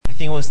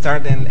think we'll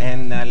start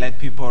and let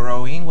people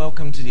roll in.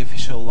 Welcome to the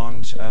official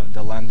launch of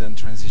the London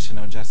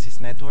Transitional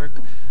Justice Network.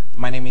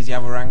 My name is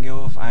Javor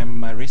Angilov.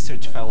 I'm a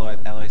research fellow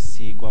at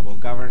LSE Global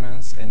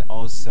Governance and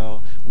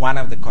also one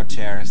of the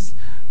co-chairs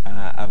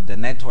of the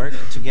network,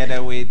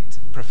 together with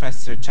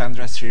Professor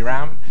Chandra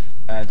Sriram.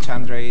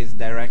 Chandra is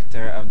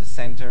director of the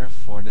Center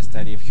for the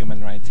Study of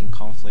Human Rights in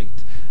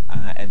Conflict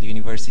at the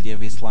University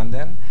of East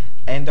London,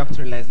 and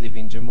Dr. Leslie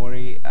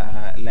Vinjamuri.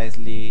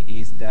 Leslie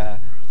is the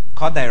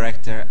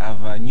co-director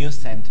of a new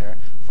Center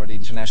for the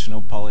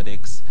International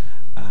Politics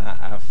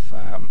of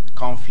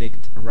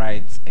Conflict,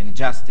 Rights and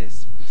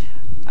Justice.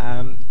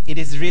 It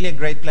is really a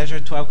great pleasure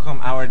to welcome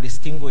our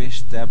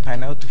distinguished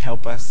panel to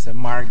help us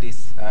mark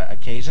this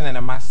occasion, and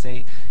I must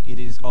say it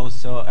is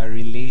also a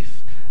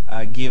relief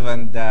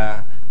given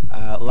the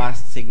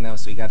last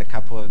signals we got a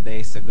couple of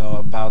days ago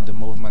about the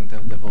movement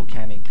of the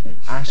volcanic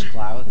ash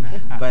cloud.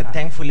 But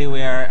thankfully we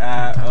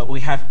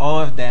have all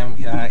of them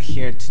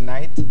here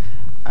tonight.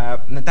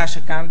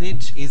 Natasa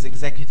Kandic is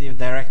Executive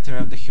Director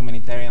of the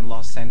Humanitarian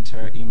Law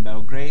Center in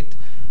Belgrade.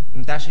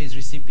 Natasa is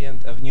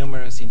recipient of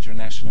numerous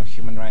international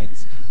human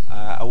rights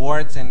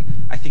awards, and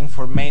I think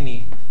for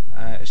many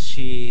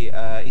she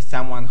is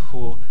someone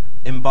who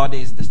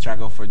embodies the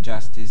struggle for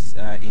justice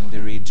in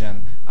the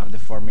region of the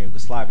former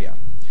Yugoslavia.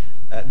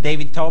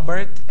 David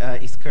Tolbert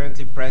is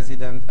currently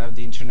president of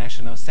the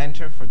International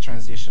Center for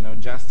Transitional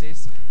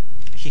Justice.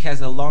 He has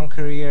a long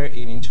career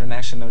in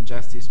international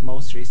justice,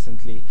 most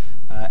recently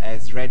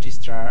as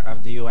registrar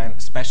of the UN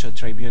Special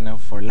Tribunal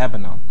for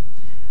Lebanon.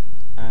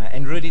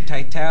 And Ruti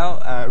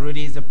Teitel.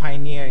 Ruti is a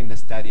pioneer in the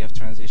study of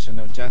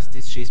transitional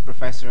justice. She is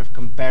professor of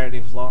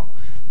comparative law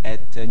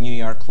at New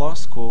York Law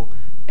School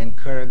and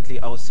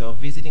currently also a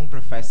visiting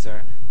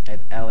professor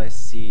at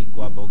LSE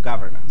Global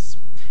Governance.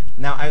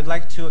 Now, I would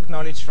like to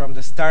acknowledge from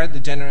the start the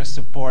generous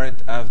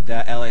support of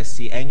the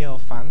LSE Annual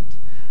Fund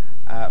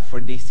for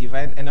this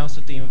event, and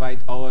also to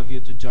invite all of you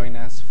to join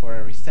us for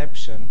a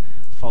reception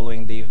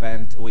following the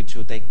event, which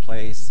will take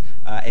place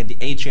at the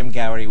Atrium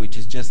Gallery, which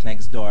is just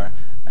next door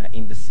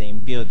in the same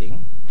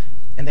building.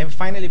 And then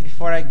finally,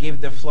 before I give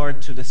the floor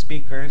to the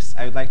speakers,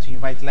 I would like to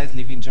invite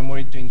Leslie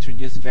Vinjamuri to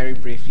introduce very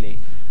briefly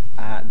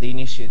the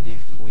initiative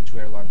which we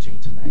are launching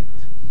tonight.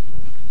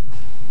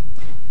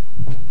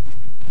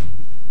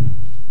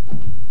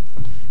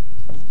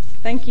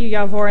 Thank you,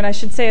 Javor, and I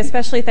should say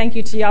especially thank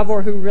you to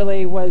Javor, who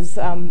really was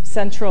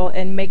central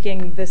in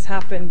making this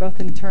happen, both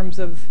in terms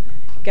of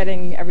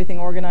getting everything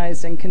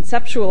organized and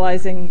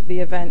conceptualizing the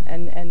event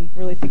and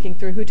really thinking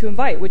through who to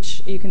invite,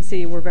 which you can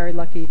see we're very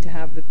lucky to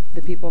have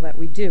the people that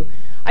we do.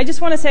 I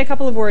just want to say a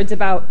couple of words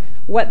about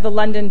what the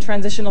London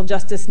Transitional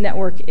Justice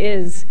Network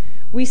is.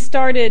 We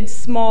started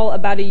small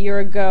about a year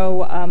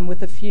ago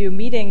with a few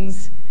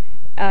meetings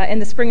in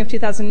the spring of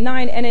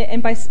 2009, and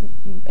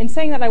in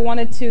saying that, I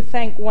wanted to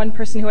thank one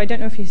person who I don't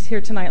know if he's here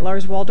tonight,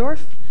 Lars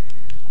Waldorf,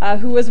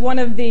 who was one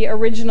of the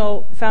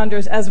original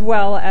founders as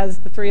well as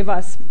the three of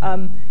us.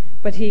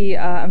 But he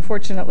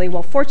unfortunately,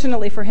 well,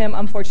 fortunately for him,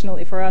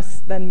 unfortunately for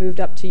us, then moved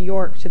up to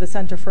York to the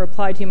Center for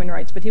Applied Human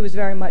Rights. But he was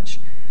very much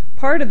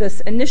part of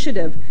this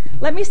initiative.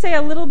 Let me say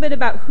a little bit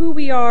about who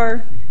we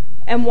are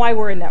and why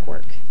we're a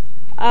network.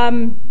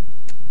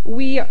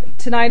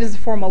 Tonight is a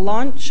formal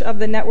launch of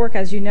the network,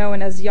 as you know,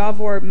 and as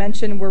Javor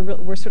mentioned,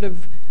 we're sort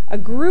of a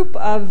group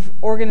of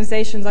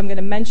organizations. I'm going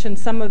to mention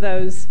some of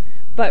those,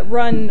 but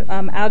run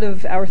out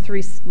of our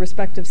three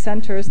respective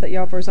centers that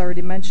Javor's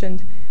already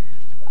mentioned.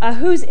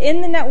 Who's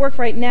in the network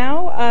right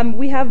now?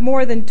 We have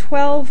more than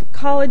 12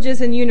 colleges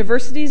and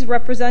universities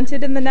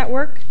represented in the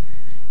network.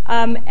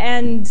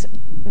 And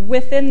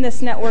within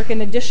this network, in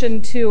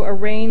addition to a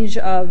range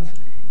of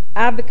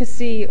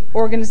advocacy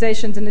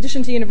organizations, in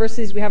addition to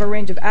universities, we have a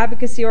range of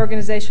advocacy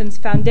organizations,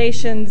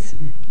 foundations,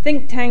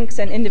 think tanks,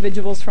 and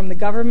individuals from the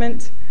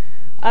government.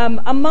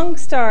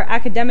 Amongst our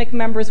academic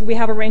members, we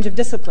have a range of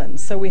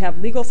disciplines. So we have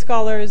legal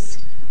scholars,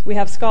 we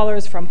have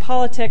scholars from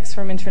politics,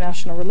 from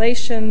international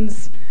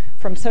relations,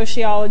 from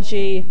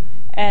sociology,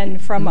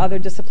 and from other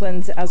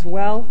disciplines as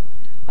well.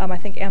 I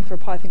think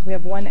we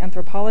have one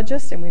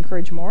anthropologist, and we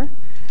encourage more.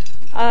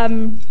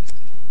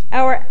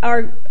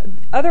 Our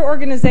other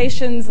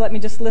organizations, let me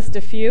just list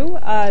a few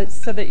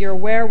so that you're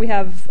aware. We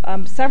have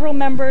several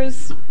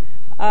members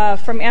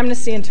from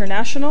Amnesty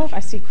International. I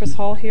see Chris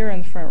Hall here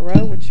in the front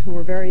row, who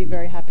we're very,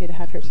 very happy to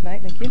have here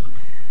tonight. Thank you.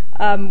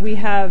 We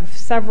have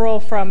several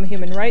from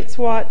Human Rights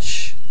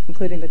Watch,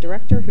 including the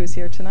director, who's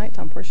here tonight,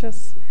 Tom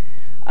Porcius.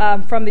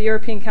 From the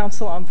European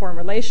Council on Foreign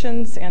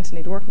Relations,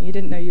 Anthony Dworkin. You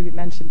didn't know you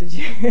mentioned, did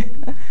you?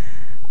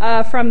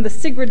 From the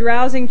Sigrid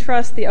Rousing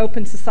Trust, the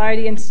Open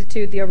Society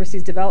Institute, the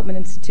Overseas Development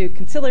Institute,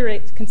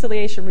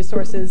 Conciliation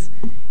Resources,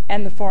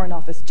 and the Foreign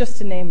Office, just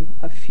to name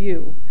a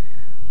few.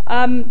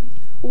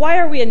 Why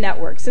are we a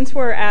network? Since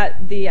we're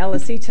at the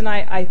LSE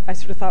tonight, I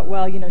sort of thought,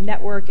 well,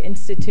 network,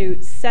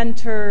 institute,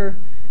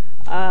 center,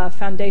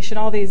 foundation,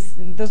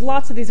 there's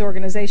lots of these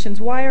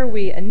organizations. Why are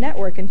we a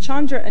network? And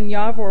Chandra and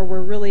Javor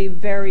were really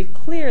very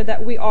clear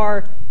that we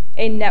are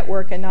a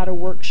network and not a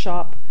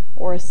workshop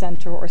or a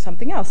center or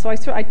something else. So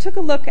I took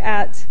a look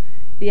at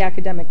the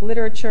academic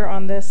literature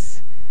on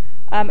this.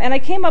 And I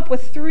came up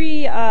with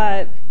three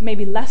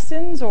maybe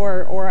lessons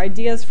or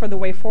ideas for the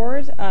way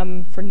forward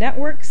for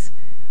networks.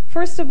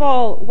 First of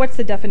all, what's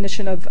the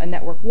definition of a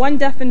network? One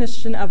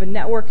definition of a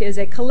network is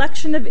a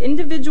collection of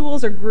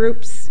individuals or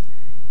groups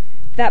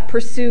that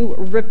pursue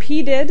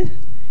repeated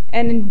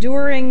and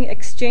enduring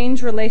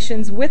exchange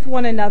relations with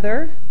one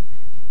another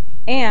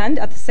and,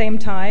 at the same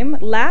time,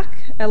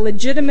 lack a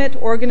legitimate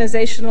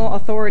organizational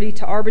authority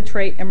to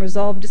arbitrate and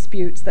resolve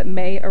disputes that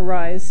may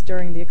arise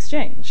during the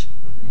exchange.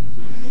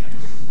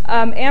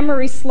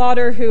 Anne-Marie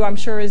Slaughter, who I'm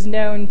sure is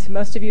known to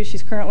most of you,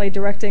 she's currently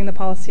directing the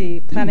policy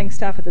planning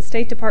staff at the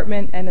State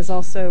Department and is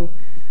also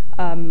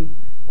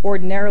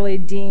ordinarily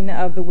dean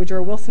of the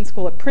Woodrow Wilson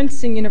School at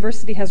Princeton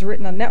University, has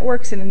written on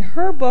networks, and in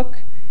her book,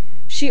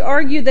 she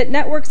argued that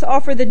networks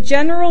offer the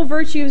general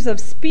virtues of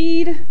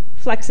speed,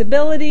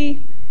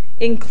 flexibility,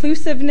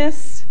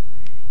 inclusiveness,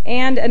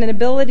 and an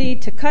ability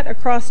to cut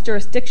across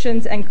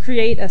jurisdictions and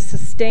create a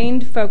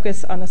sustained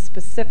focus on a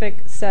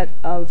specific set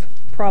of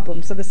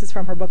problems. So this is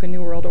from her book, A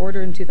New World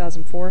Order, in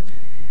 2004.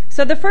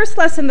 So the first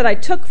lesson that I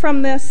took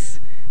from this,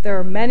 there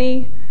are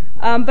many,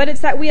 but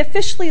it's that we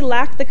officially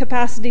lack the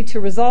capacity to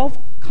resolve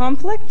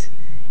conflict,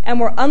 and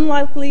we're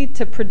unlikely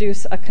to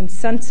produce a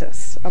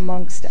consensus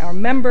amongst our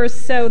members,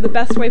 so the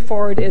best way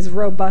forward is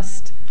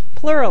robust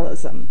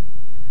pluralism.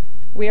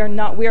 We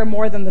are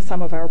more than the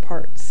sum of our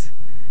parts.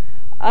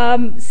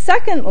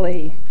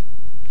 Secondly,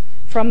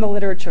 from the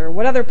literature,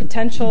 what other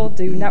potential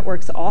do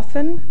networks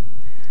often?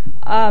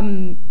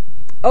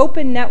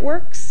 Open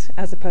networks,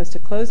 as opposed to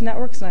closed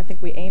networks, and I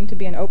think we aim to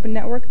be an open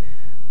network.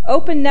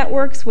 Open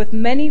networks with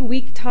many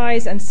weak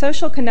ties and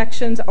social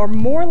connections are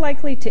more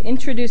likely to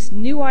introduce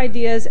new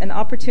ideas and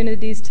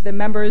opportunities to the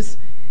members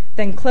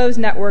than closed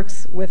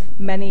networks with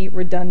many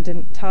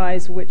redundant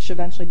ties, which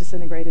eventually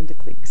disintegrate into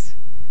cliques.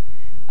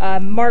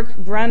 Mark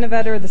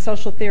Granovetter, the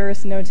social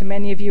theorist known to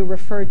many of you,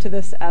 referred to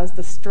this as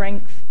the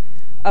strength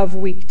of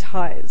weak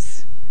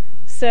ties.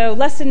 So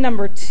lesson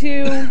number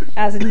 2,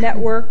 as a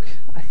network,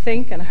 I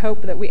think and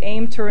hope that we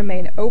aim to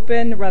remain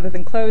open rather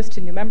than closed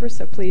to new members,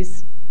 so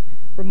please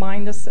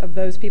remind us of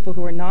those people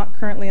who are not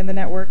currently in the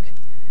network,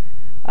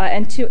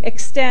 and to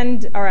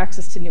extend our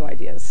access to new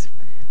ideas.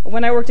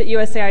 When I worked at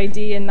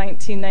USAID in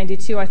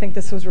 1992, I think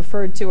this was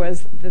referred to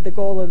as the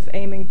goal of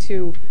aiming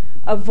to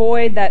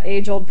avoid that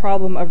age-old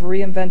problem of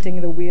reinventing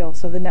the wheel,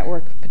 so the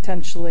network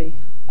potentially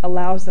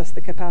allows us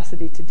the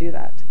capacity to do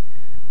that.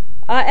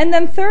 And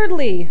then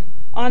thirdly,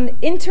 on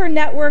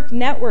inter-network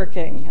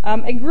networking,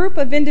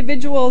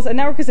 a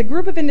network is a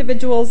group of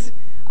individuals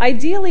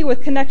ideally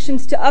with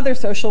connections to other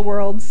social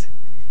worlds,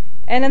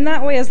 and in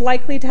that way is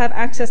likely to have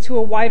access to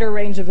a wider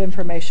range of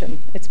information.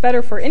 It's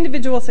better for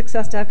individual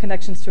success to have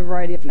connections to a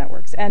variety of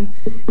networks. And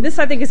this,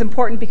 I think, is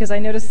important because I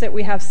noticed that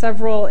we have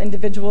several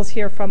individuals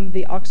here from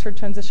the Oxford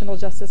Transitional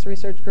Justice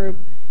Research Group,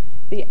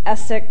 the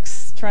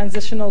Essex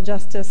Transitional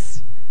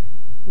Justice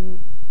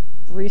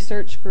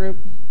Research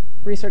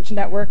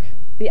Network,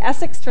 the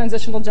Essex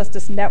Transitional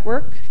Justice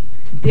Network,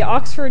 the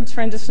Oxford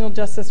Transitional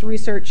Justice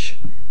Research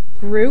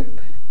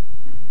Group,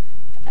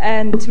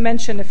 and to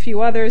mention a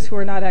few others who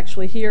are not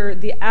actually here,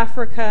 the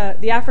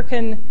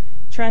African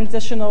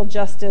Transitional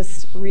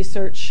Justice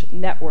Research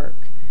Network.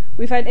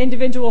 We've had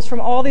individuals from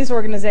all these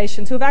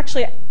organizations who have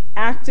actually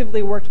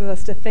actively worked with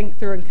us to think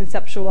through and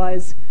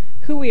conceptualize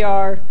who we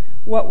are,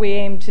 what we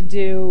aim to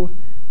do,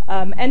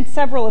 and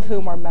several of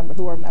whom are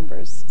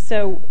members.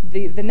 So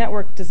the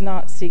network does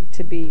not seek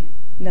to be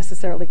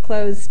necessarily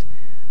closed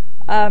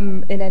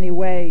in any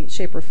way,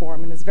 shape, or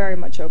form, and is very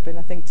much open,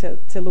 I think, to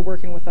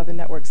working with other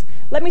networks.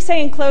 Let me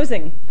say in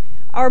closing,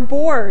 our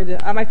board,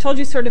 I've told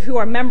you sort of who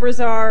our members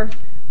are,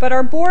 but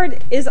our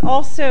board is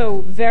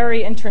also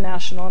very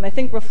international, and I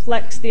think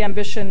reflects the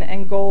ambition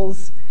and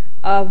goals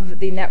of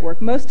the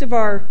network. Most of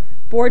our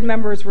board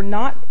members were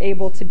not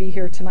able to be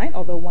here tonight,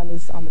 although one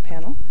is on the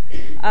panel,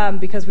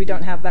 because we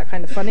don't have that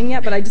kind of funding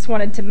yet, but I just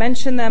wanted to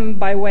mention them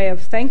by way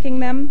of thanking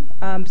them.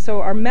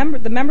 So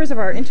the members of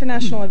our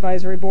International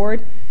Advisory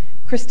Board: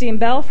 Christine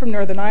Bell from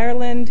Northern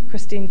Ireland,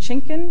 Christine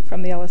Chinkin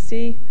from the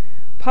LSE,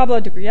 Pablo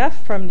de Grief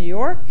from New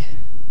York,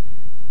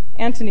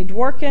 Anthony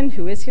Dworkin,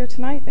 who is here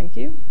tonight, thank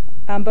you,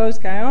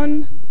 Ambose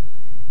Gaon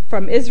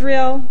from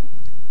Israel,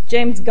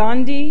 James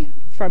Gandhi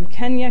from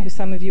Kenya, who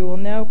some of you will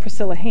know,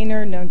 Priscilla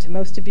Hayner, known to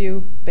most of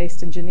you,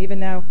 based in Geneva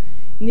now,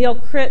 Neil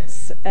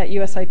Kritz at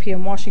USIP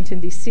in Washington,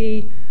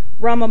 D.C.,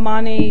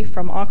 Ramamani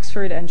from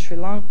Oxford and Sri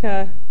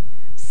Lanka,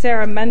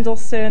 Sarah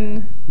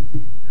Mendelson,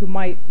 who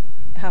might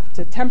have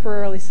to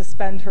temporarily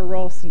suspend her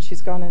role since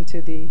she's gone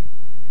into the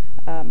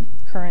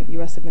current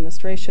U.S.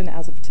 administration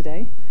as of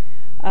today,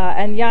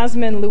 and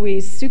Yasmin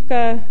Louise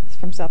Suka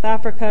from South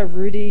Africa,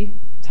 Ruti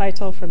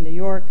Teitel from New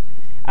York,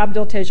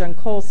 Abdul Tejan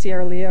Cole,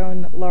 Sierra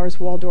Leone, Lars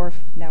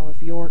Waldorf, now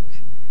of York,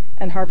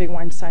 and Harvey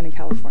Weinstein in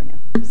California.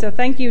 So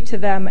thank you to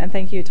them, and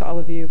thank you to all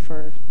of you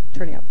for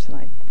turning up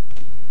tonight.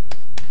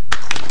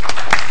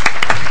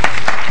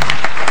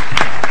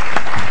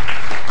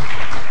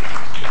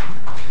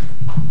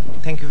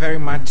 Thank Thank you very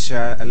much,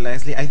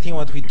 Leslie. I think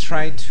what we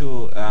try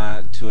to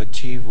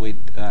achieve with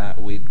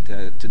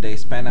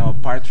today's panel,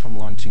 apart from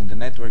launching the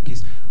network,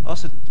 is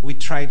also we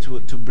try to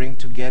bring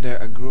together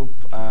a group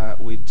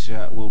which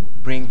will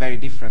bring very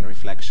different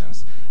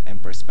reflections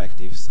and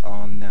perspectives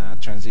on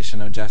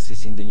transitional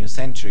justice in the new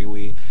century.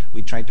 We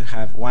try to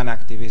have one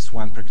activist,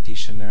 one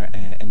practitioner,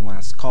 and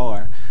one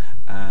scholar,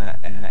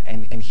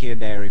 and hear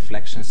their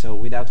reflections. So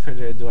without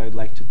further ado, I would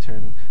like to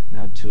turn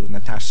now to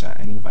Natasa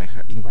and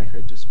invite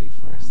her to speak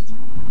first.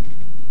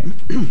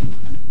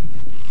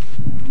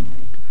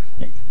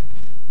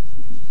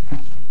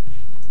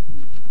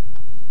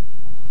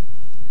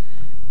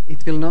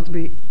 It will not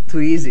be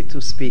too easy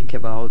to speak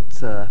about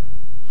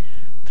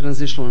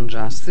transitional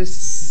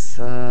justice,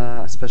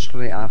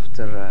 especially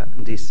after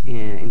this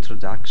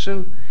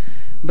introduction.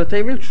 But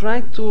I will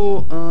try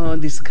to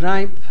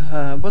describe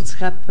what's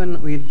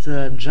happened with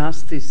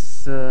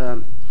justice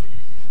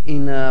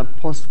in a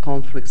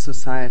post-conflict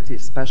society,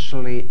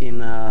 especially in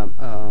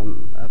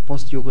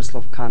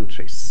post-Yugoslav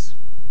countries.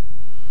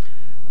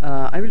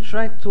 I will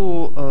try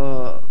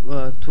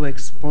to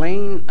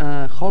explain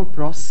whole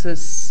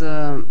process,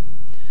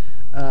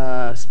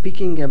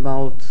 speaking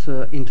about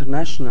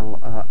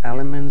international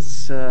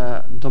elements,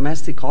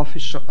 domestic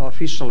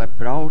official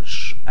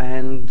approach,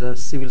 and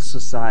civil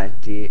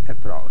society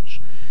approach.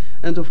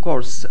 And of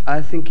course,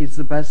 I think it's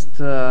the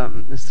best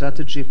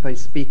strategy if I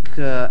speak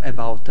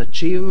about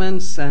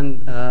achievements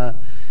and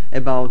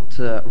about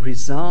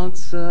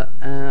results and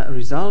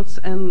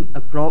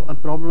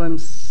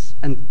problems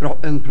and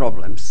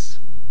problems.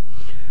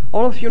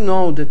 All of you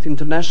know that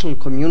international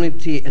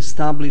community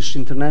established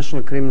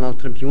International Criminal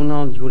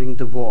Tribunal during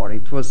the war.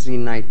 It was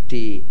in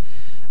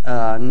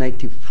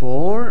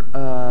 1994.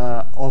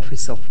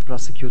 Office of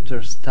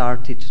Prosecutor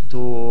started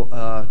to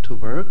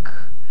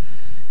work.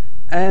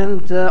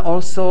 And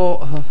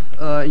also,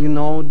 you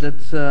know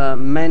that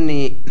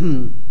many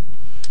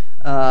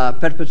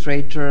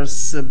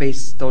perpetrators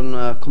based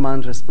on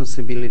command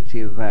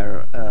responsibility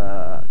were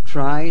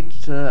tried,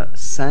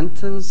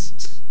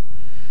 sentenced.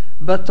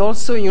 But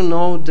also, you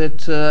know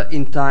that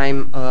in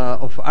time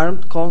of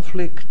armed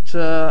conflict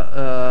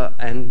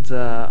and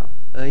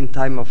in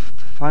time of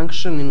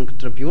functioning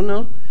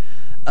tribunal,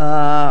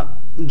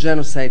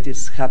 genocide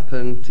has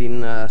happened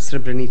in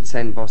Srebrenica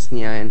and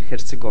Bosnia and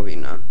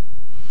Herzegovina.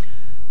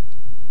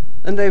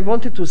 And I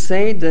wanted to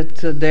say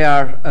that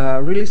there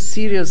are really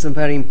serious and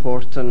very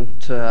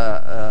important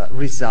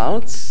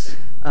results,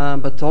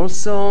 but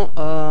also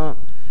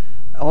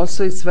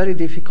it's very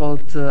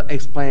difficult to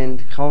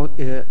explain how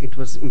it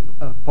was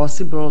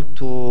possible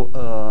to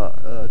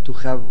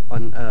have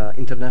an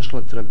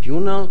international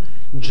tribunal,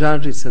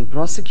 judges and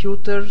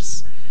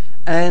prosecutors,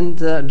 and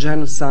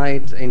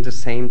genocide in the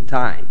same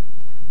time.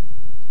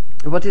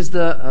 What is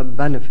the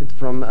benefit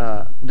from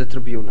the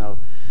tribunal?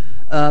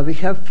 We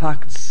have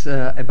facts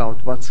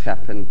about what's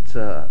happened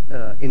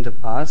in the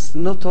past,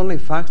 not only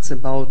facts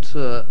about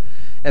the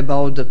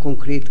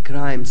concrete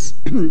crimes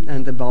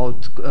and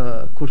about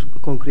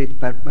concrete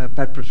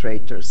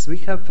perpetrators. We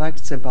have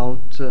facts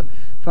about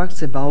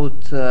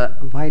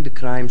why the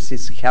crimes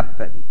is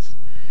happened,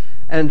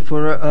 and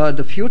for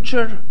the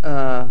future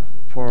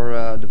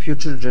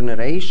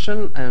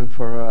generation, and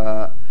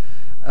for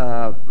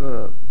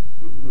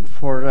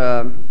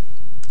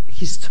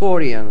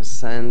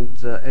historians,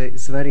 and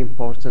it's very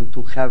important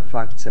to have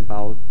facts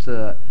about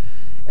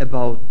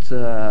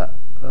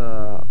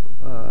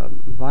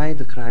why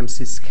the crimes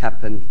has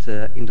happened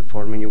in the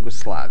former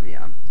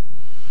Yugoslavia.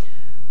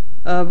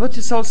 What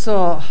is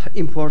also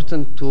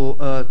important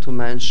to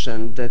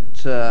mention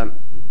that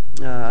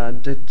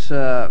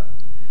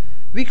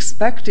we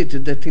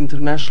expected that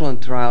international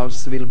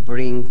trials will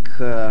bring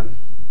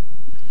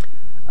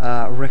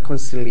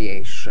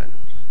reconciliation,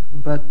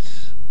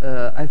 but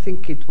I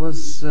think it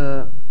was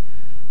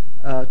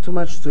too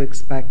much to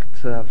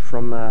expect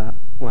from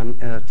one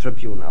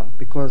tribunal,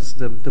 because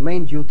the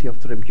main duty of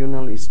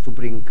tribunal is to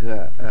bring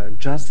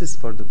justice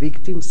for the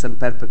victims and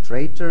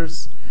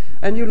perpetrators.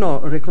 And you know,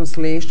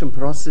 reconciliation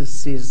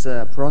process is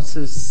a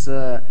process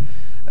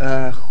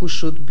who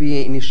should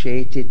be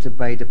initiated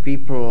by the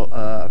people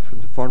from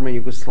the former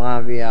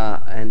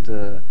Yugoslavia, and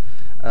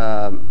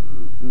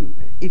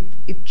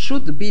it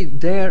should be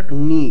their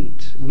need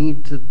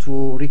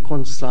to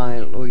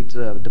reconcile with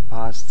the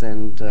past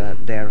and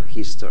their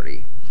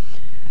history.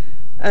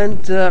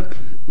 And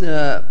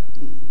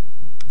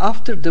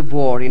after the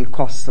war in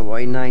Kosovo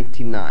in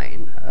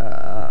 '99,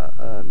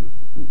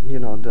 you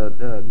know,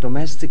 the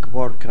domestic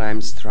war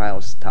crimes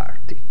trial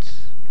started,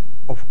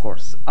 of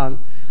course,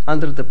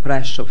 under the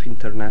pressure of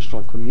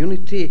international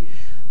community.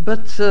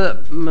 But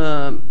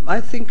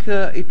I think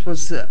it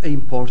was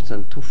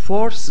important to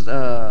force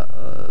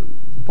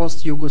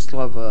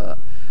post-Yugoslav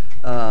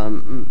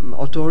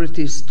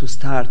authorities to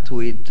start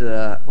with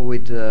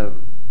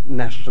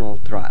national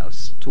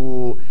trials,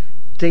 to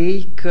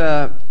take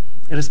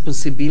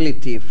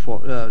responsibility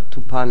for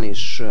to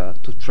punish,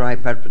 to try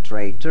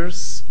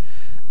perpetrators,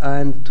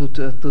 and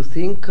to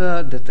think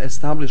that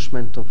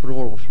establishment of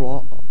rule of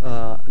law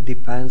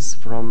depends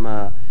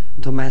from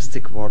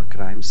domestic war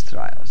crimes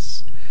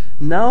trials.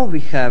 Now we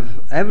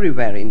have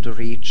everywhere in the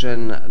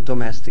region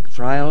domestic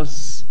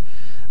trials,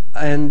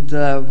 and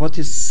what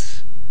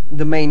is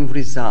the main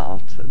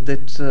result?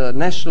 That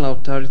national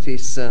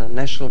authorities,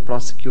 national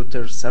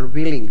prosecutors are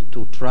willing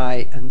to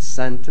try and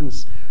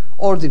sentence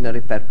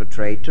ordinary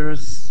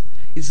perpetrators.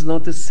 It's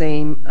not the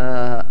same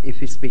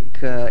if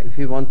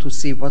we want to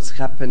see what's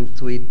happened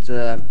with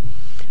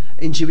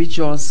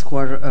individuals who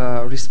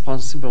are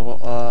responsible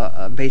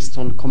based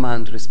on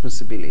command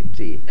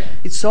responsibility.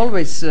 It's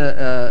always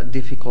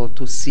difficult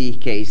to see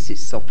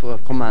cases of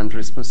command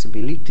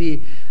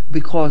responsibility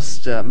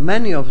because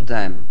many of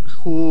them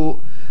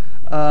who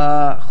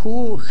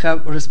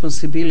have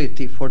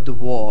responsibility for the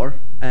war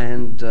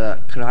and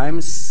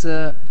crimes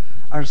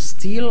are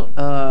still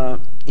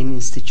in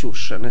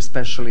institution,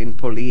 especially in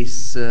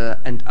police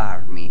and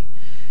army.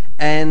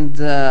 And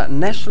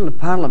national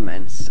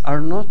parliaments are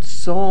not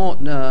so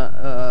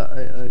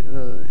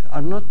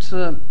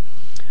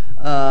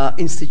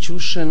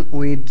institution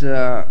with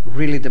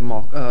really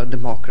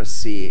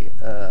democracy.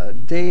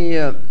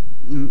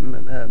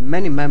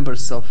 Many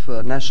members of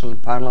national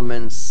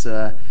parliaments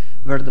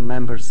were the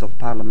members of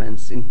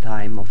parliaments in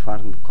time of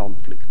armed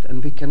conflict,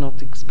 and we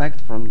cannot expect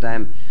from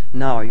them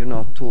now,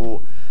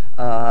 to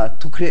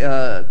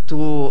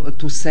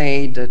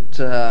say that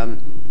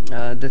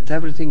that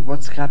everything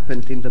what's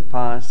happened in the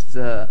past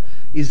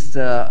is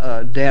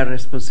their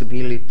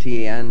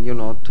responsibility, and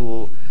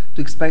to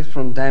expect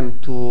from them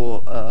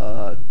to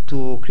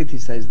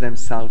criticize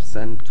themselves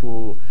and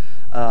to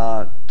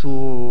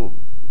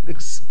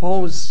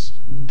expose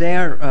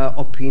their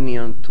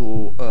opinion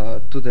to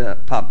the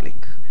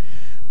public.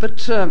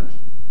 But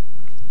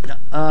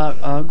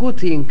a good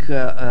thing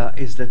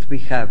is that we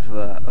have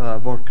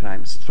war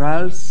crimes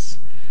trials,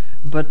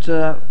 but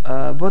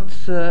what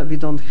we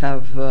don't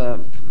have,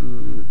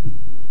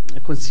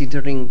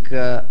 considering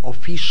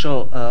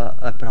official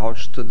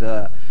approach to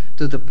the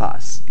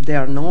past.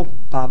 There are no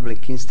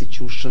public,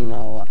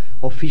 institutional,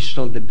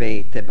 official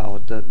debate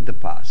about the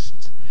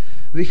past.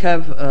 We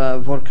have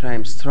war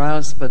crimes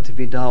trials, but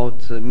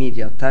without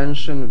media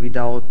attention,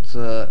 without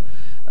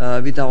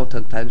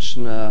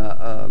attention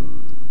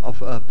of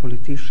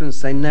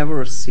politicians. I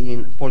never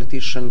seen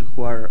politicians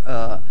who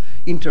are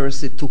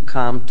interested to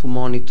come to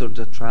monitor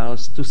the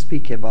trials, to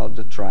speak about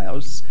the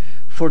trials.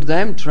 For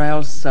them,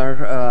 trials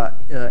are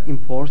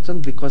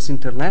important because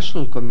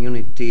international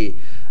community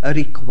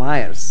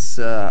requires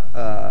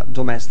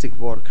domestic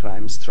war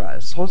crimes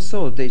trials.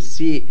 Also, they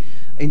see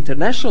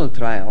international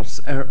trials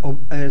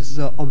as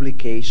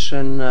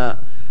obligation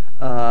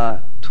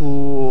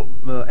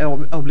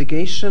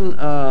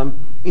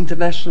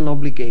international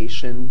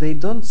obligation. They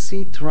don't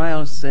see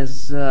trials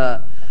as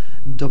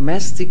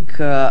domestic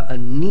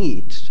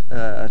need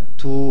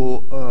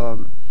to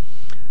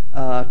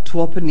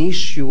open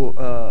issue,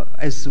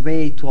 as a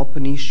way to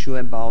open issue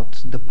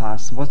about the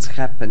past, what's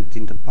happened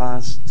in the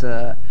past,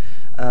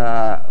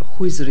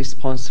 who is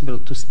responsible,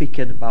 to speak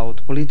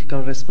about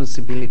political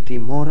responsibility,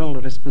 moral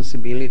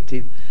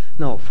responsibility.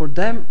 No, for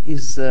them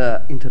is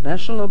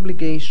international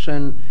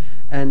obligation,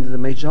 and the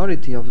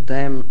majority of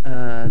them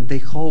they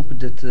hope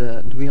that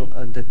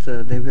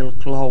they will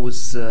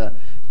close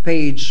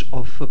page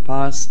of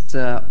past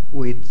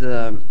with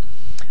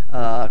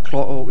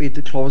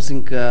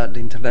closing the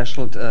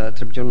International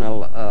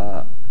Tribunal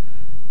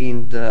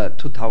in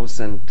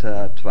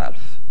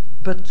 2012.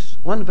 But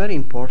one very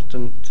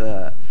important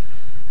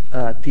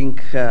thing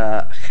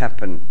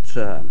happened.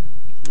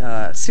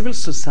 Civil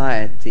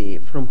society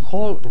from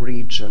whole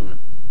region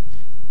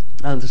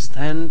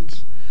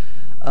understand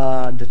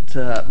that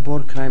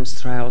war crimes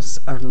trials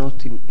are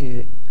not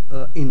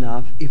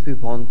enough if we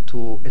want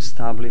to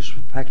establish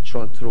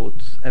factual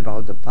truth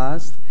about the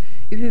past,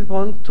 if we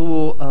want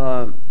to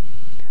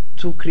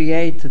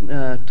create,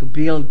 to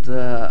build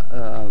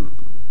a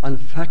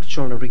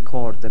factual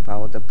record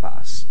about the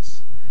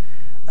past.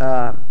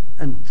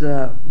 And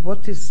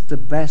what is the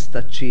best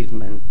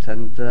achievement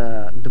and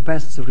the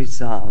best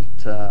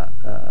result?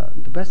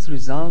 The best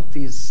result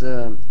is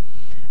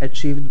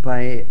achieved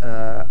by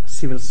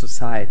civil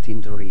society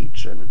in the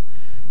region.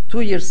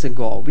 2 years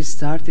ago, we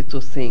started to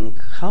think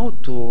how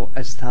to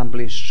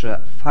establish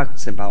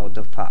facts about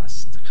the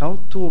past, how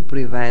to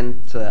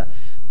prevent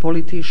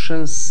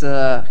politicians,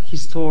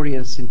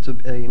 historians in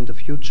the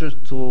future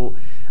to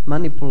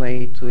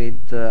manipulate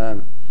with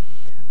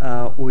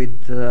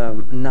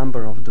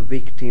number of the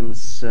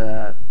victims,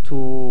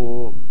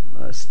 to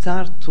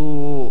start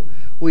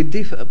with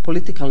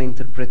political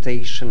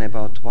interpretation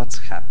about what's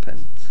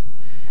happened.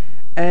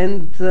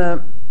 And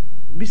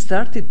we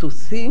started to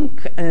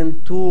think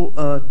and to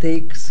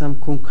take some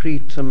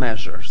concrete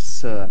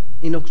measures.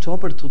 In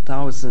October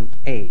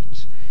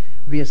 2008,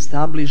 we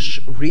established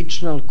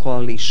regional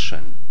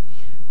coalition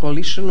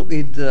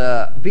with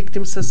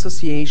victims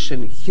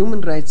association,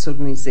 human rights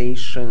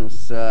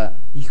organizations,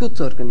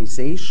 youth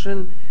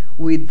organization,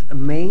 with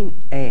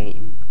main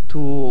aim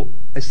to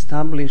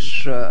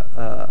establish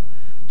a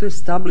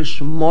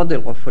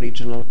model of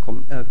regional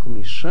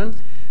commission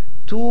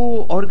to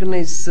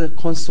organize a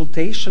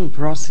consultation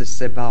process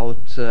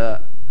about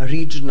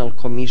regional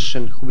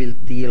commission who will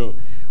deal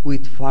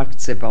with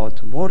facts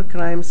about war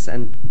crimes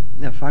and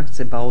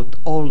facts about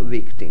all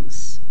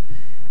victims,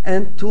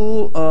 and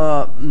to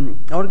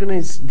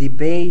organize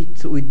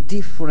debate with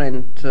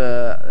different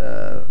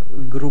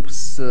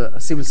groups,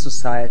 civil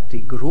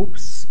society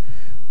groups,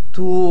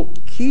 to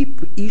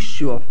keep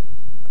issue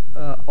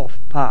of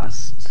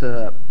past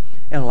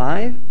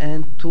alive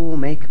and to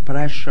make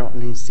pressure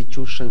on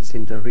institutions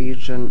in the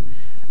region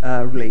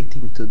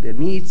relating to the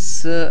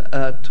needs to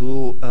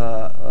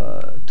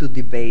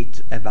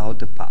debate about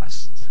the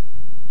past.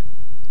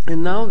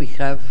 And now we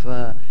have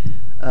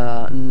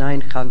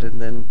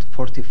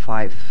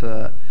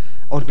 945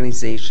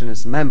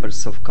 organizations,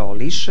 members of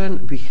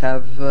coalition. We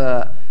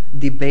have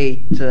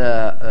debate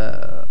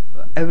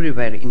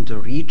everywhere in the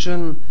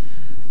region.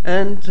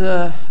 And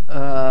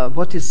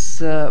what is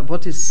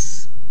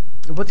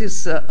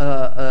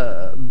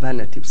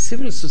benefit?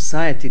 Civil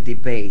society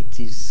debate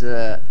is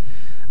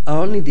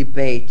only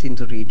debate in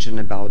the region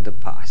about the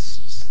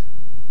past.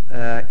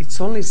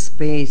 It's only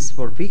space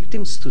for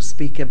victims to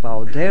speak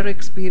about their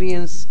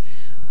experience,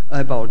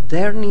 about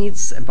their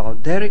needs,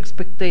 about their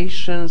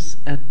expectations,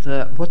 and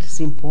what is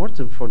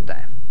important for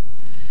them.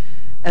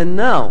 And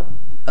now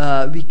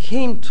we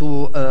came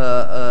to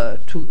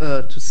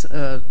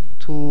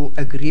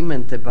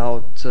agreement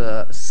about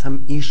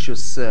some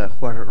issues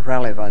who are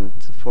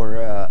relevant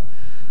for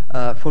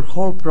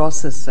whole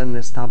process and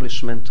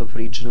establishment of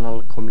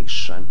regional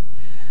commission.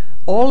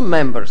 All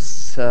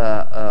members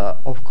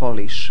of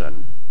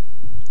coalition,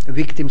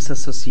 victims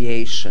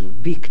association,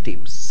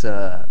 victims,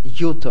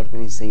 youth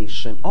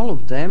organization, all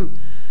of them,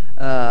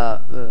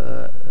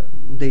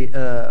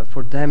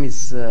 for them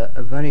is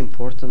very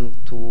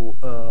important to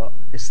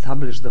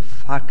establish the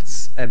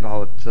facts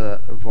about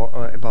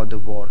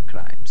the war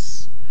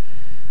crimes.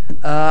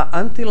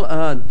 Until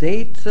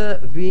date,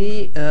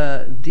 we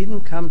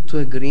didn't come to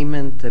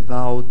agreement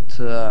about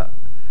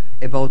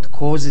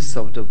causes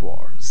of the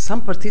war.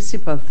 Some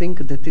participants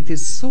think that it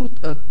is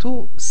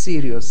too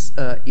serious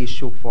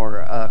issue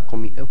for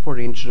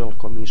regional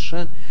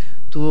commission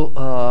to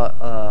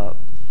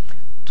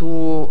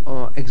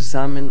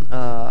examine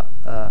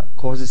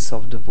causes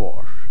of the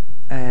war.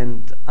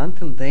 And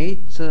until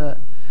date,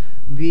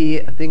 we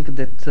think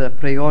that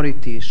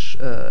priority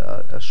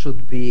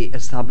should be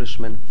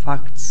establishment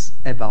facts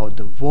about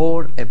the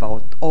war,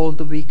 about all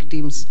the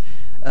victims,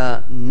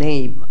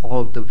 name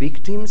all the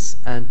victims,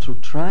 and to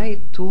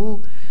try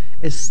to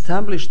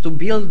establish, to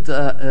build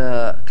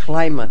a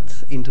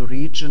climate in the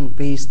region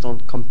based on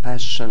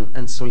compassion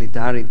and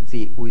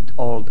solidarity with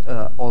all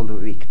the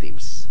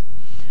victims.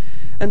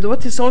 And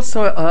what is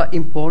also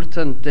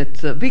important,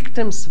 that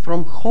victims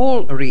from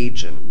whole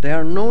region, there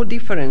are no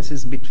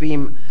differences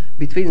between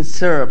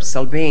Serbs,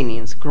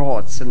 Albanians,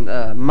 Croats, and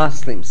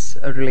Muslims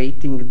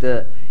relating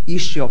the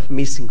issue of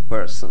missing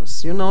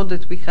persons. You know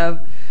that we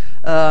have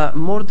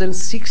more than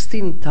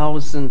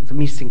 16,000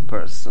 missing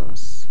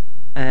persons,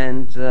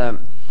 and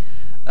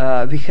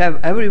we have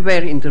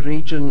everywhere in the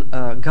region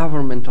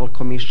governmental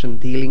commission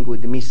dealing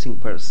with the missing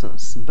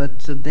persons,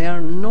 but there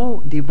are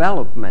no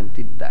development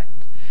in that.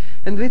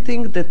 And we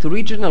think that the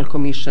regional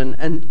commission,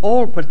 and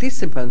all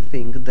participants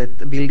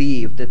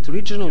believe that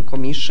regional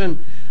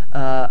commission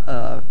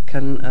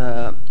can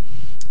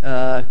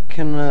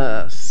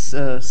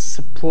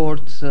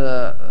support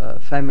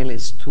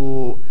families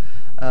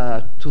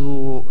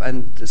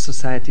and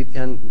society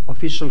and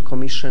official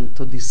commission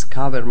to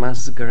discover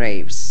mass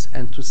graves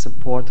and to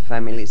support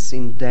families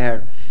in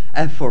their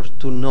effort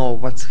to know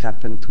what's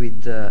happened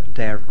with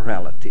their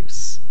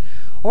relatives.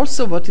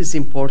 Also, what is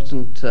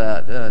important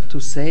to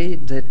say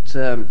that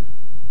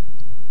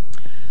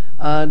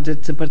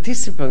that the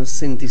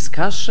participants in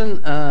discussion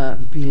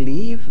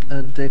believe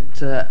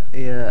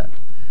that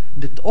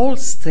all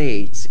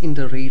states in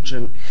the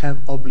region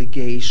have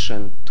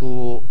obligation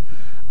to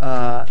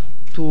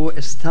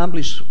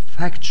establish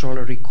factual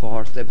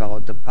record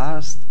about the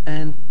past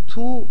and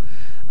to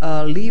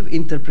leave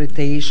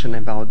interpretation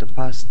about the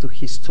past to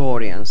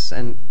historians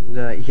and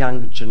the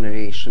young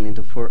generation in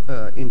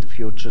the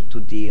future to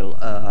deal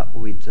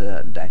with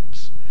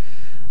that.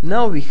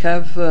 Now we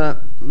have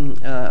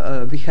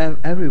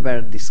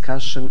everywhere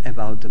discussion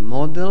about the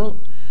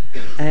model,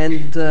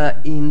 and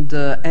in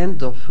the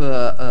end of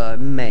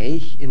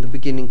May, in the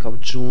beginning of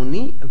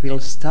June, we'll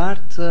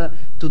start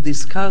to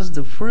discuss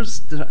the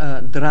first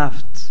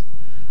draft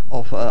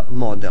of a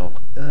model.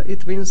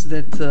 It means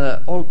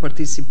that all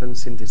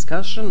participants in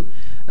discussion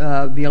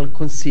will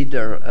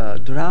consider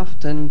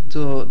draft and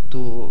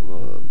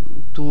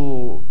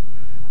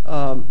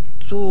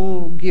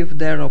to give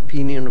their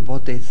opinion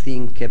what they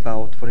think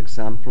about, for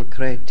example,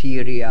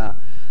 criteria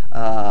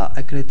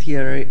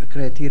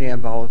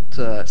about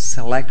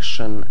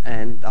selection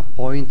and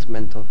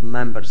appointment of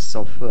members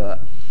of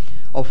a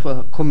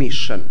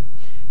commission.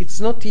 It's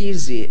not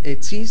easy.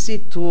 It's easy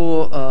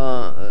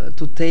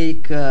to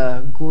take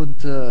a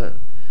good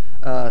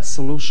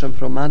solution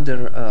from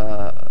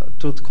other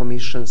truth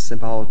commissions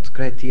about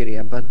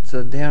criteria, but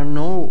there are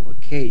no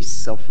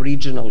case of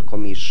regional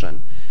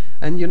commission.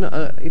 And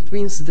it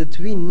means that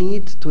we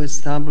need to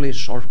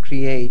establish or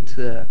create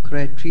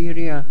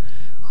criteria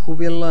who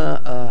will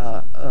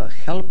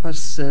help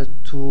us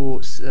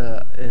to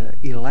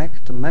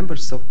elect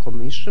members of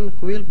commission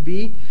who will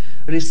be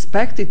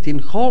respected in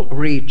whole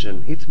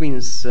region. It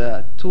means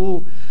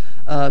to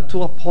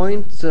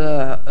appoint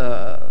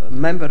a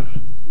member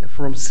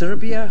from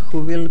Serbia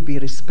who will be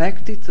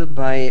respected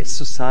by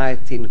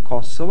society in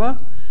Kosovo,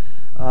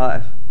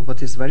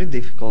 but it's very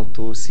difficult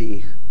to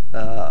see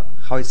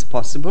how it's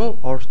possible,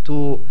 or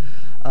to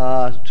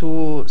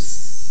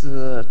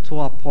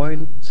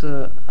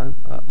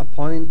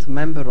appoint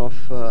member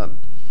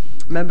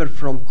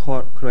from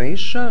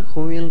Croatia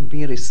who will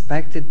be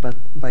respected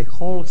by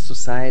whole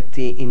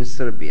society in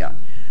Serbia.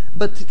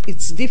 But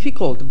it's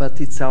difficult,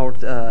 but it's our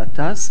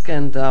task,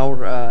 and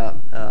our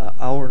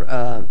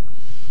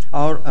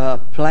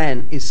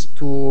plan is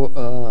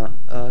to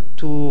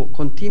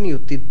continue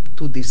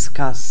to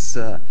discuss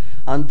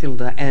until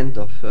the end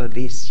of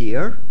this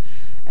year.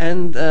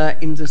 And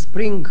in the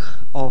spring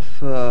of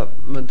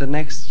the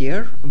next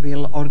year,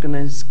 we'll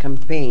organize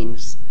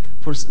campaigns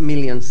for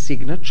million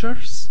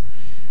signatures,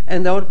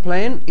 and our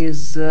plan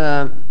is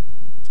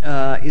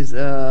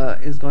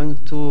going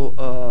to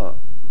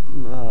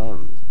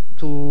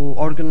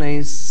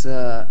organize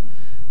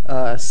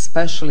a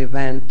special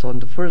event on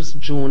the 1st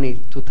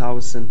June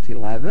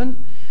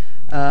 2011.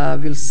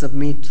 We'll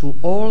submit to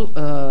all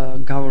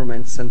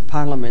governments and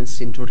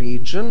parliaments in the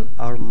region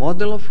our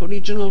model of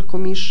regional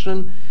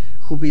commission,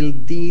 who will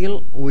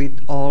deal with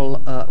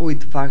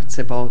with facts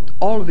about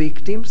all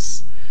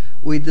victims,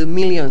 with a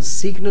million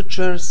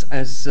signatures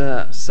as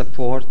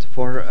support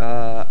for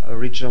a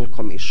regional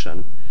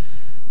commission.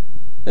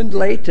 And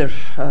later,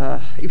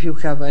 if you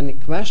have any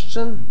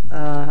question,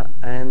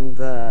 and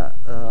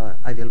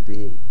I will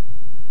be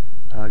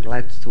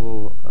glad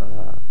to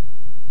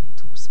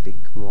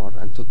speak more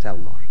and to tell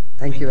more.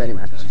 Thank you very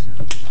much.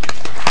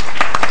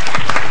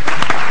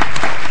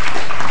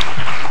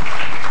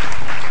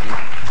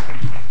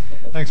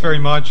 Thanks very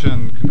much,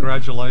 and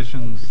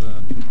congratulations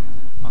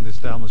on the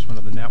establishment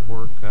of the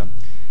network.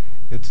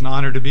 It's an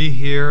honor to be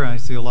here. I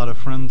see a lot of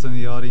friends in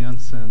the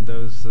audience, and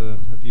those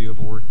of you who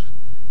have worked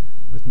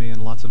with me in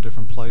lots of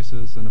different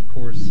places. And of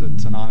course,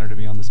 it's an honor to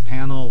be on this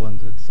panel,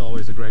 and it's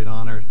always a great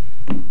honor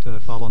to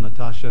follow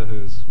Natasa,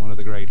 who's one of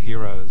the great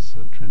heroes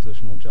of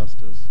transitional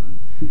justice. And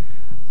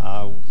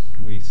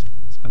we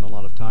spent a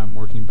lot of time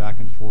working back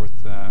and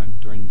forth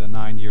during the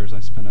 9 years I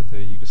spent at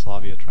the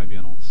Yugoslavia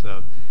Tribunal.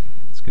 So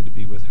it's good to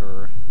be with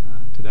her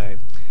today.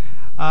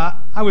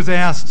 I was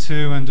asked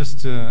to, in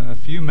just a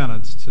few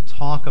minutes, to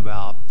talk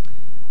about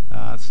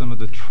some of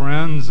the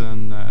trends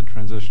in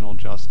transitional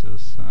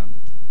justice,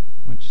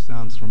 which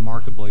sounds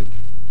remarkably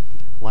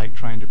like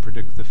trying to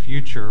predict the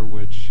future,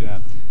 which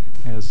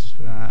has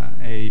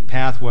a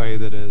pathway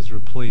that is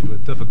replete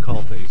with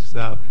difficulties.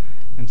 So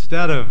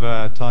instead of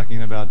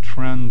talking about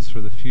trends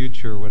for the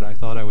future, what I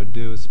thought I would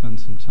do is spend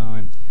some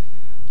time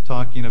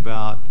talking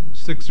about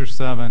 6 or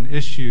 7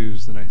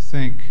 issues that I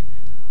think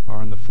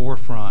are in the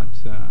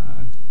forefront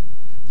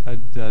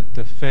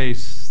that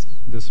face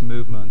this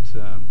movement,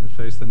 that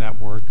face the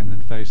network, and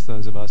that face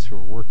those of us who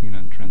are working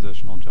in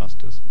transitional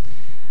justice.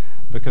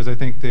 Because I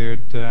think there's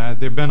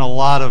been a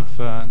lot of,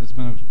 there's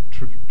been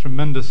a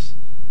tremendous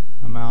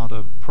amount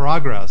of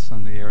progress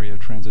in the area of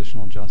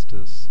transitional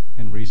justice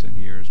in recent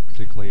years,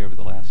 particularly over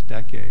the last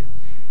decade.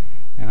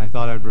 And I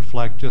thought I'd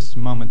reflect just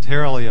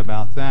momentarily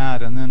about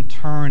that, and then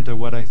turn to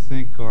what I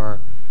think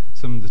are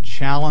some of the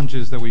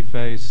challenges that we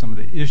face, some of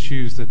the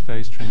issues that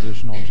face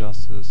transitional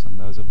justice, and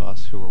those of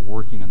us who are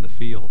working in the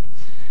field.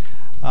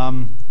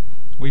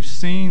 We've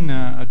seen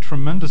a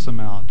tremendous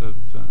amount of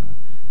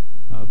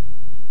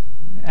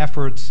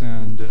efforts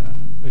and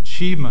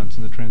achievements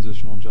in the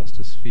transitional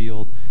justice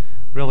field,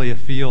 really a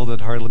field that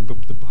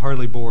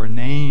hardly bore a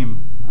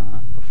name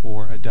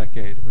before a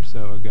decade or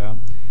so ago.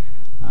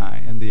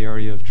 In the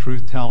area of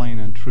truth-telling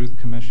and truth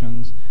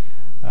commissions,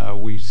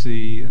 we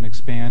see an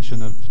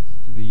expansion of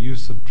the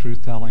use of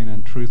truth-telling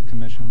and truth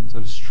commissions. I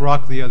was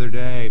struck the other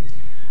day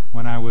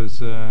when I was,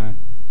 and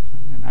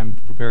I'm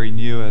very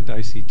new at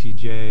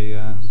ICTJ,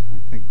 I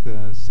think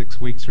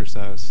 6 weeks or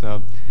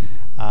so.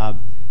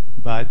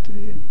 But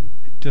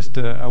just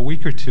a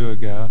week or two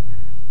ago,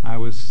 I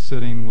was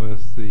sitting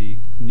with the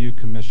new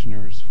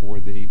commissioners for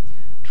the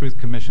Truth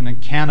Commission in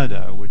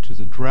Canada, which is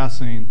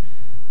addressing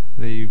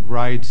the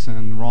rights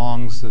and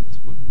wrongs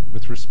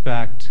with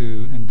respect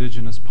to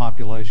indigenous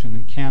population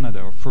in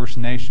Canada, or First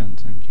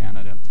Nations in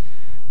Canada,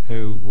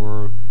 who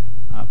were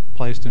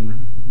placed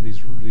in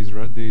these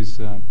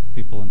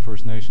people in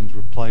First Nations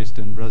were placed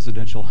in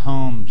residential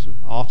homes,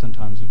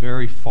 oftentimes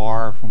very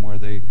far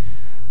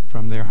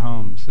from their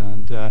homes,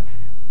 and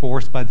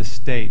forced by the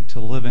state to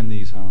live in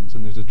these homes.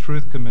 And there's a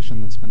Truth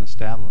Commission that's been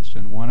established,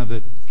 and one of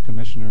the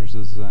commissioners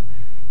is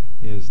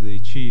the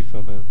chief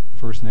of a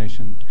First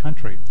Nation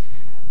country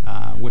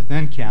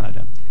within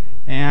Canada.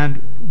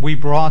 And we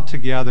brought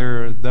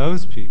together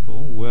those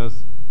people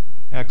with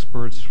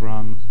experts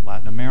from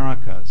Latin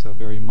America, so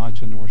very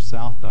much a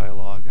North-South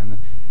dialogue,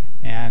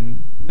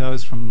 and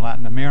those from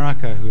Latin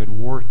America who had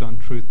worked on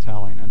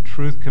truth-telling and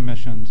truth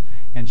commissions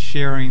and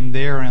sharing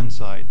their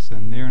insights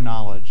and their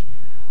knowledge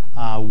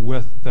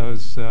with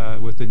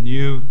the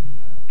new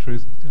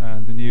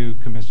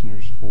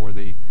commissioners for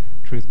the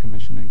Truth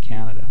Commission in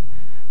Canada.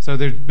 So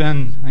there's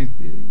been,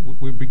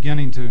 we're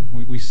beginning to,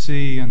 we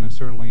see, and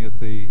certainly at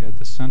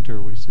the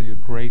center, we see a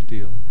great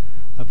deal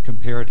of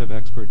comparative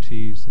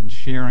expertise and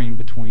sharing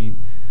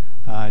between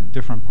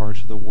different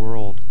parts of the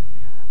world.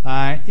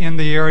 In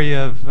the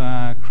area of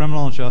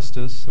criminal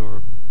justice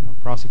or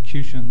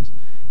prosecutions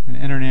and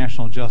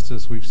international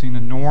justice, we've seen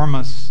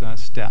enormous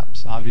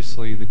steps.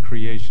 Obviously, the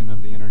creation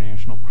of the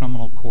International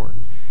Criminal Court,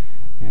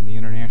 and the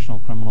International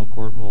Criminal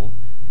Court will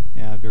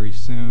very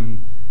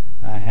soon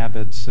have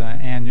its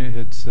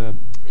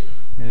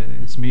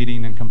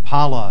meeting in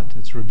Kampala,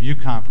 its review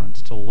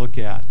conference, to look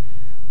at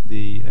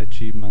the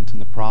achievements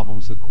and the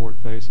problems the court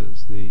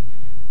faces.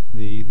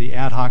 The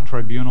ad hoc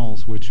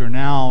tribunals, which are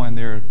now in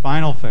their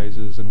final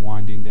phases and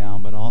winding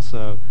down, but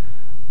also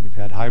we've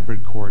had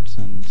hybrid courts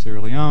in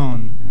Sierra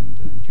Leone and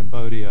in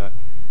Cambodia,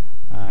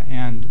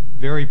 and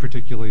very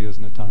particularly, as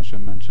Natasha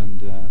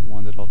mentioned,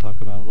 one that I'll talk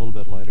about a little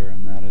bit later,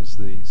 and that is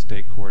the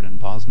state court in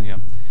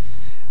Bosnia.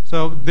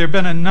 So there have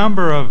been a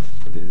number of,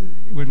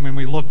 when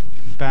we look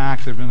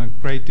back, there have been a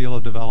great deal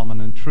of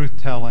development in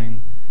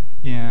truth-telling,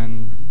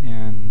 in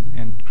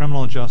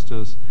criminal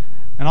justice,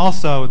 and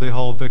also the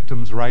whole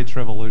victims' rights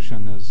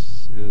revolution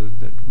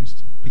that we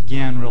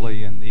began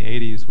really in the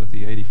 80s with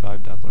the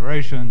 85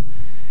 Declaration,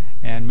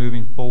 and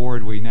moving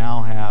forward we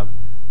now have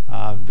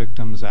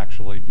victims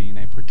actually being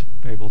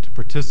able to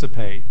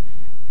participate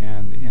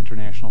in the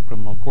International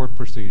Criminal Court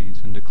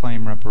proceedings and to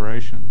claim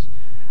reparations.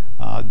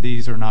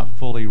 These are not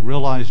fully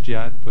realized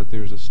yet, but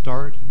there's a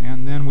start.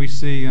 And then we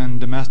see in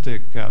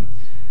domestic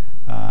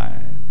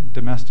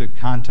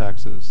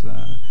contexts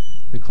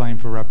the claim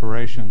for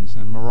reparations.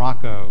 In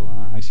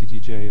Morocco,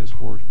 ICTJ has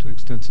worked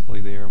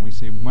extensively there, and we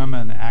see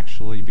women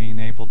actually being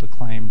able to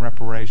claim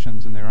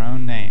reparations in their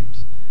own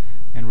names,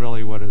 and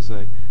really what is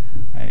a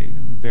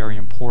very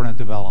important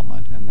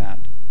development in that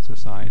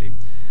society.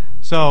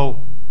 So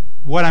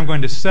what I'm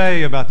going to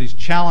say about these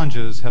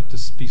challenges have to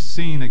be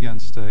seen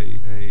against a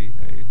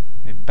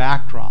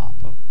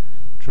backdrop of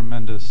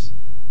tremendous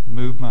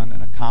movement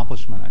and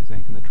accomplishment, I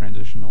think, in the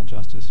transitional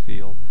justice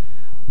field.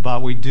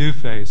 But we do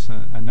face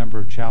a number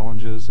of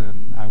challenges,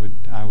 and I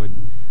would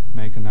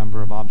make a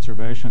number of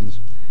observations.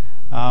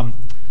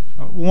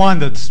 One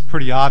that's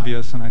pretty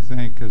obvious, and I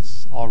think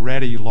is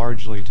already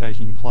largely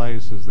taking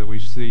place, is that we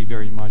see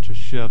very much a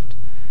shift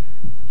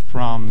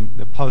from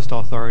the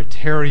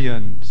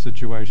post-authoritarian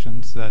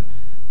situations that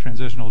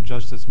transitional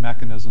justice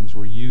mechanisms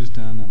were used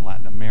in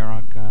Latin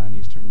America and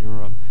Eastern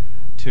Europe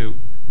to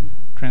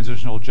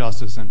transitional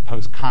justice in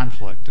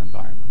post-conflict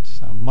environments.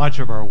 So much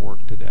of our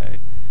work today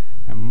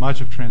and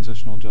much of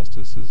transitional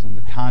justice is in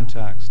the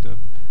context of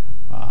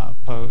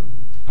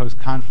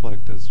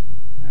post-conflict as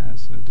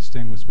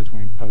distinguished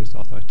between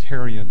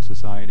post-authoritarian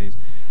societies,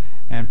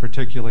 and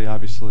particularly,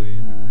 obviously,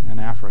 in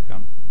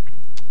Africa.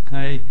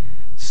 A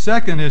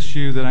second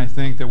issue that I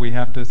think that we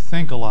have to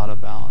think a lot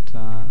about,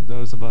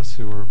 those of us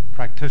who are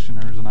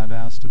practitioners, and I've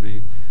asked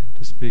to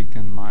speak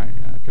in my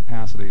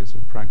capacity as a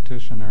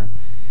practitioner,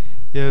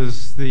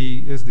 is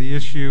the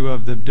issue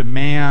of the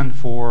demand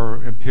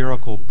for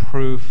empirical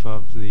proof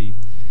of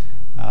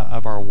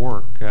our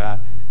work.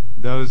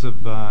 Those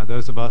of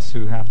us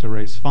who have to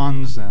raise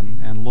funds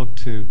and look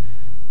to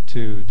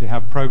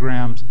have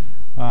programs,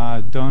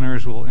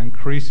 donors will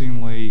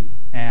increasingly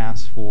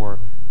ask for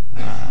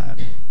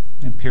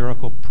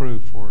empirical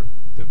proof, or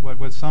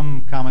what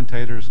some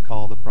commentators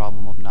call the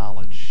problem of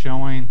knowledge,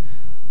 showing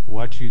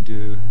what you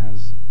do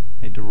has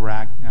a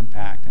direct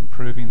impact, and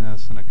proving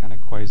this in a kind of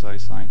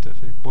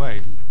quasi-scientific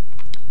way.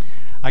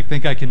 I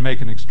think I can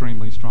make an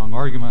extremely strong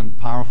argument,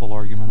 powerful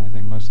argument. I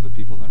think most of the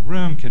people in the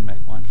room can make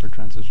one for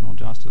transitional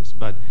justice.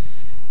 But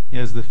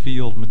as the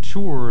field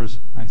matures,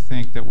 I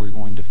think that we're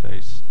going to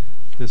face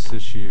this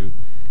issue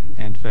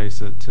and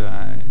face it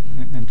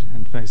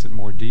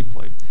more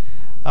deeply.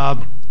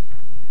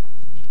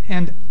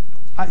 And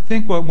I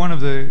think one of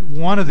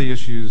the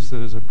issues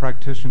that as a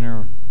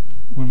practitioner,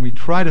 when we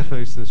try to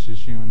face this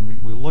issue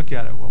and we look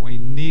at it, what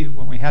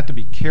we have to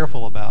be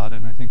careful about,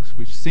 and I think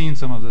we've seen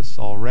some of this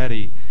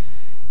already,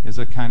 is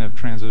a kind of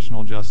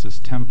transitional justice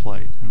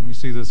template. And we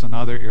see this in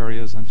other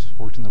areas. I've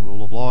worked in the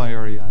rule of law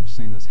area. I've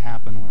seen this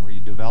happen where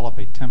you develop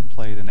a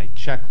template and a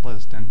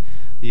checklist, and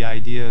the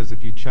idea is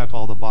if you check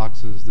all the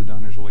boxes, the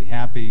donors will be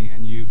happy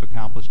and you've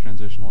accomplished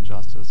transitional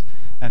justice.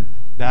 And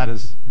that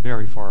is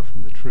very far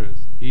from the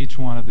truth. Each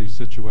one of these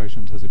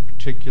situations has a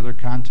particular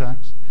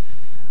context.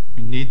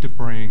 We need to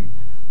bring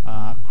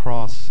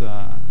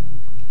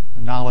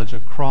knowledge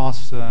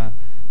across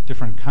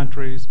different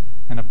countries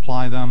and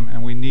apply them,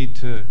 and we need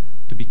to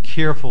be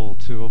careful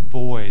to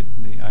avoid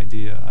the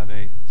idea of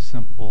a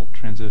simple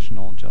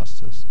transitional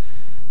justice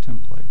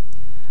template.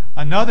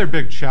 Another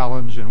big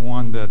challenge, and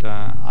one that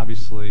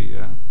obviously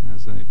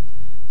as a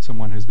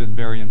someone who's been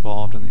very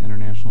involved in the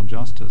international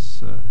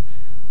justice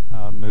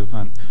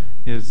movement,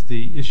 is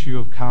the issue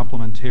of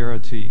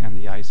complementarity and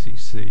the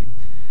ICC.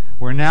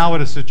 We're now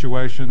at a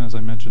situation, as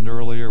I mentioned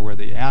earlier, where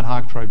the ad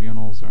hoc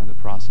tribunals are in the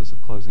process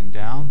of closing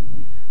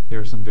down. There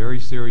are some very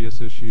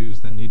serious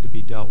issues that need to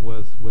be dealt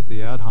with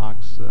the ad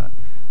hocs,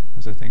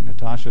 as I think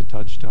Natasha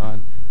touched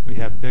on. We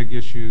have big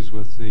issues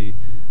with the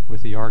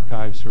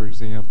archives, for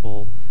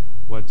example.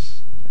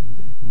 What's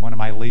one of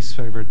my least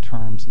favorite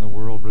terms in the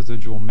world,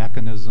 residual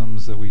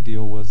mechanisms that we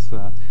deal with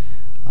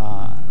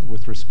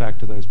respect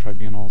to those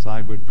tribunals.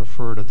 I would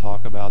prefer to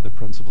talk about the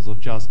principles of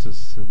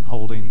justice and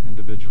holding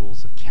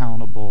individuals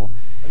accountable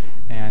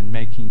and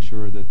making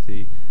sure that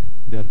the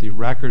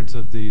records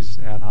of these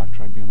ad hoc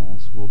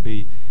tribunals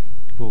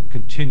will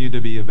continue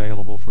to be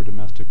available for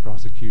domestic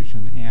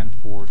prosecution and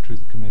for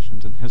truth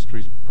commissions and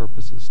history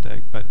purposes'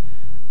 sake. But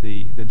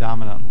the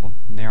dominant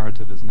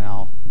narrative is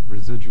now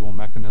residual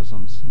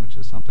mechanisms, which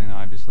is something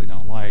I obviously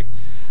don't like.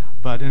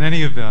 But in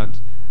any event,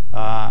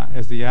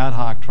 as the ad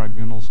hoc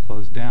tribunals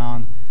close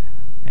down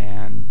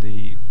and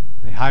the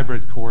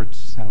hybrid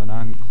courts have an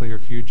unclear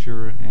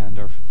future and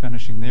are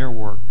finishing their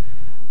work,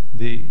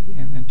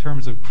 in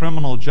terms of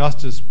criminal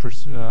justice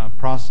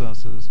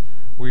processes,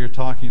 we are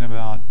talking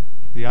about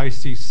the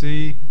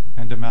ICC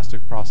and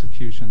domestic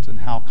prosecutions and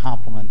how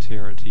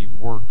complementarity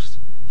works,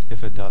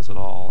 if it does at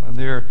all.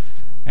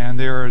 And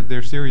there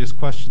are serious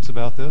questions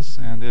about this,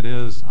 and it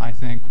is, I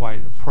think,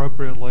 quite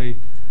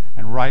appropriately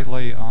and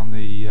rightly on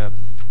the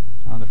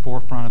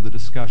forefront of the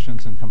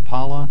discussions in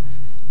Kampala.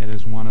 It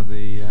is one of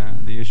the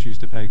issues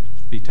to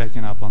be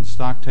taken up on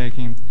stock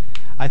taking.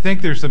 I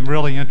think there's some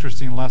really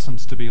interesting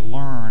lessons to be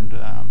learned,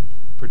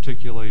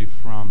 particularly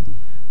from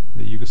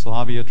the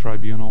Yugoslavia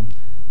Tribunal.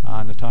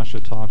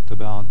 Natasha talked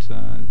about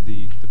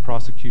the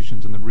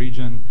prosecutions in the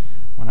region.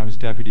 When I was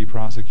deputy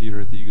prosecutor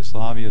at the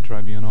Yugoslavia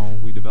Tribunal,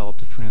 we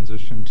developed a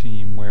transition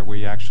team where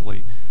we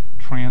actually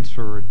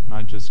transferred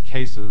not just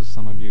cases.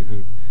 Some of you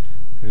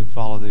who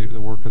follow the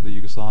work of the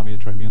Yugoslavia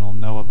Tribunal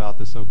know about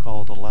the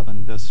so-called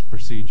 11 bis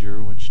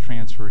procedure, which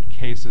transferred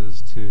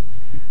cases to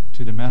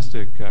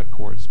domestic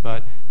courts.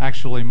 But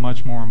actually,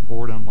 much more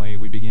importantly,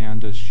 we began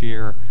to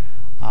share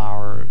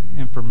our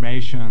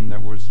information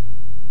that was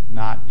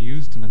not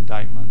used in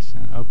indictments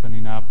and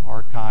opening up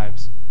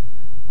archives,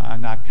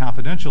 not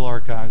confidential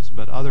archives,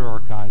 but other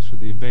archives for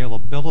the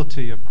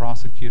availability of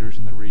prosecutors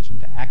in the region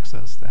to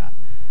access that,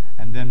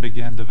 and then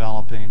begin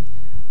developing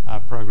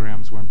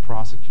programs when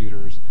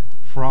prosecutors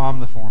from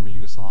the former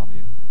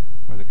Yugoslavia,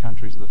 or the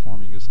countries of the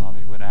former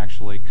Yugoslavia, would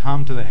actually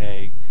come to The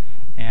Hague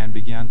and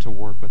begin to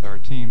work with our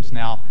teams.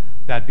 Now,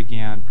 that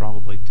began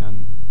probably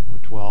 10 or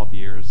 12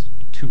 years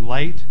too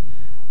late,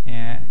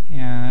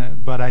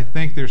 but I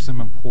think there's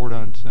some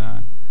important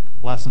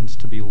lessons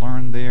to be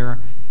learned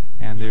there,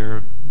 and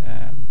there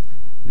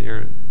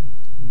are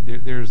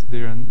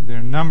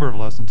a number of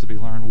lessons to be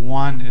learned.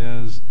 One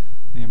is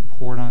the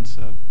importance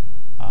of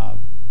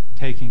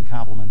taking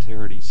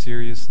complementarity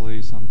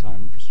seriously,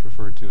 sometimes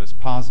referred to as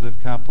positive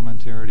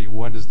complementarity.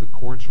 What is the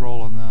court's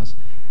role in this?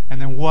 And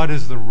then what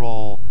is the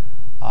role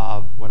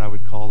of what I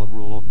would call the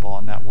rule of law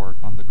network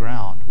on the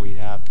ground? We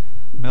have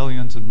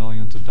millions and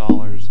millions of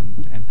dollars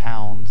and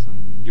pounds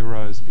and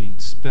euros being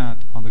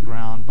spent on the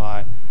ground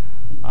by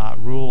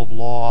rule of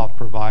law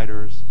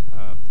providers,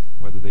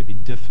 whether they be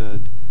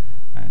DFID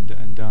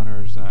and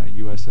donors,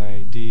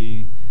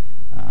 USAID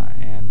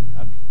and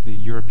the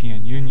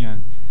European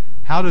Union.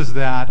 How does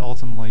that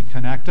ultimately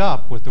connect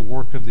up with the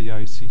work of the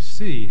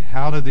ICC?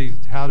 How do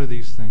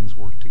these things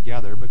work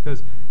together?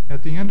 Because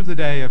at the end of the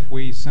day, if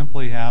we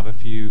simply have a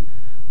few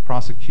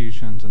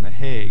prosecutions in The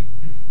Hague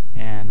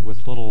and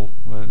without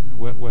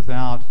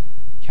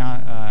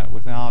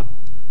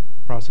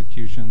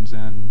prosecutions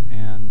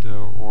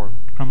or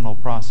criminal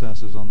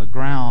processes on the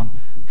ground,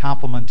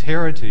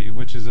 complementarity,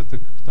 which is at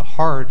the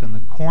heart and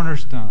the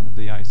cornerstone of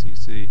the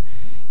ICC,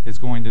 is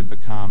going to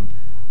become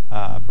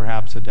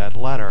perhaps a dead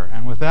letter.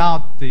 And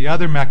without the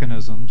other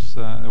mechanisms,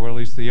 or at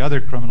least the other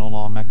criminal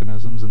law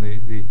mechanisms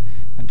in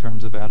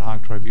terms of ad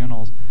hoc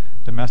tribunals,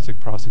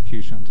 domestic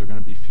prosecutions are going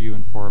to be few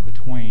and far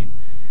between,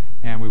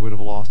 and we would have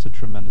lost a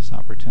tremendous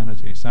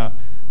opportunity. So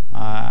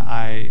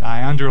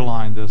I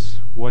underline this: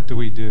 what do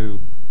we do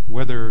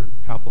with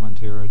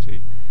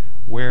complementarity?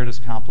 Where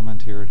does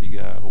complementarity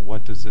go?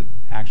 What does it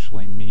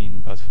actually mean,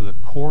 both for the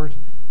court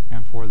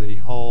and for the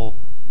whole,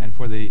 and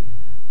for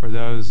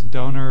those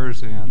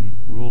donors and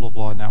rule of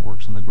law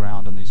networks on the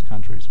ground in these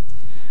countries?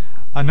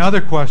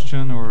 Another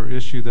question or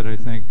issue that I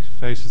think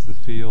faces the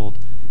field,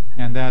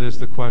 and that is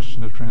the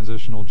question of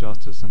transitional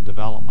justice and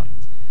development.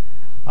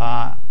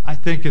 I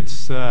think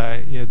it's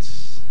a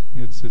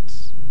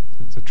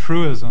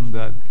truism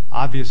that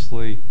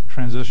obviously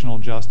transitional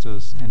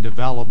justice and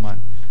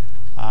development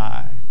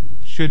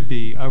should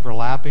be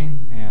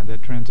overlapping, and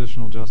that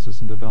transitional justice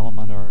and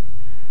development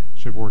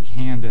should work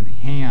hand in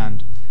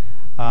hand.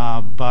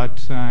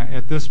 But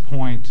at this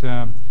point,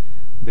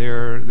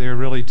 they're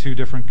really two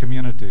different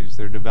communities.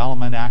 They're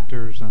development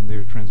actors and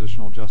they're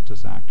transitional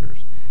justice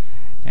actors.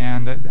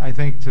 And I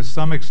think to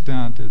some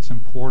extent it's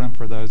important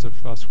for those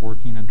of us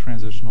working in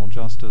transitional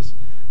justice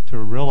to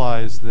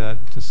realize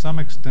that to some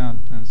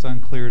extent, and it's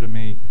unclear to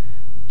me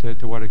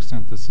to what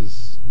extent this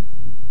is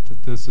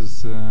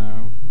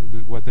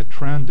what the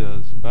trend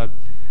is, but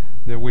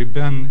that we've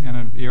been in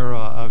an era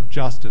of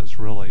justice,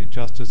 really.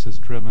 Justice has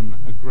driven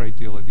a great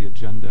deal of the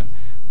agenda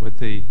with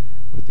the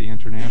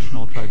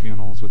international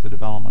tribunals, with the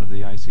development of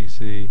the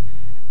ICC,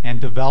 and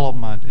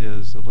development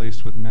is, at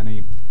least with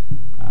many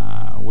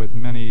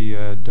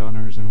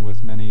donors and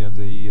with many of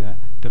the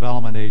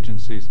development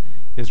agencies,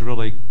 is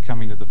really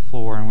coming to the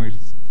floor, and we're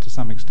to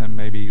some extent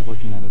maybe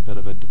looking at a bit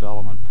of a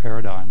development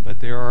paradigm. But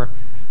there are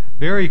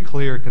very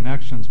clear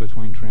connections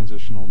between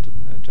transitional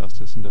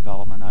justice and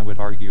development. I would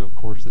argue, of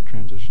course, that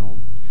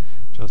transitional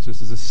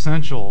justice is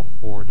essential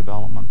for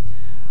development.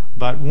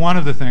 But one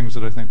of the things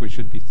that I think we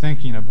should be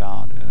thinking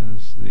about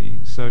is the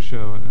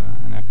socio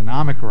and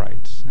economic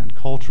rights and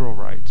cultural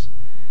rights,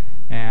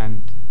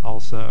 and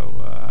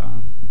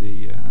also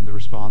the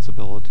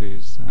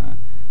responsibilities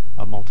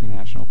of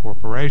multinational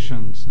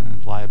corporations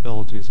and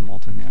liabilities of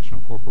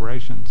multinational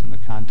corporations in the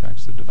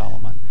context of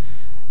development.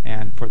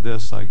 And for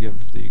this, I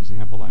give the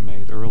example I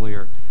made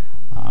earlier,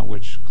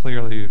 which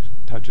clearly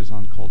touches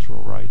on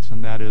cultural rights,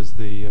 and that is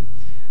the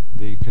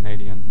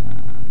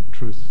Canadian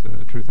Truth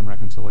and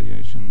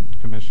Reconciliation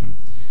Commission.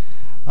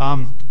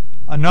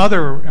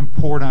 Another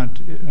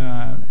important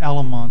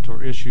element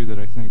or issue that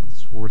I think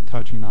is worth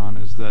touching on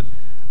is that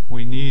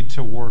we need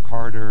to work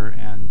harder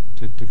and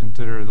to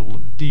consider the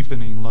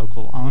deepening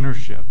local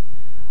ownership.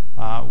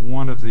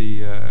 One of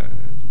the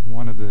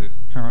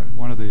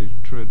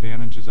true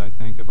advantages, I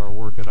think, of our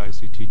work at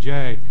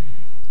ICTJ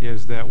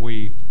is that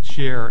we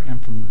share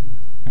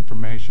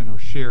information or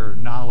share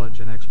knowledge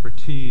and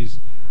expertise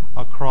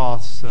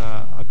across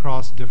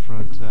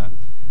different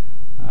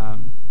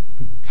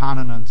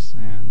continents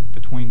and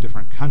between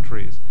different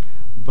countries.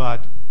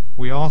 But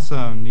we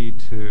also need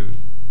to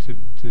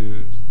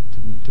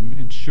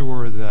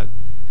ensure that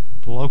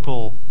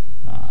local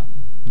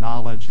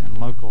knowledge and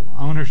local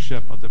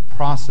ownership of the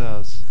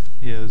process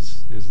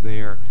is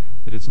there,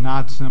 that it's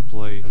not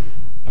simply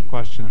a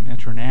question of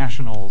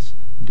internationals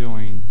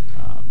doing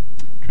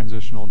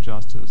transitional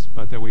justice,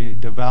 but that we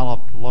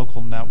develop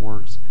local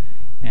networks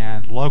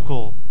and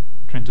local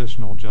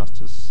transitional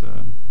justice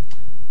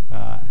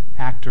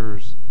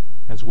actors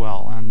as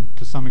well. And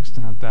to some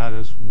extent, that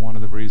is one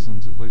of the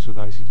reasons, at least with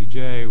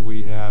ICTJ,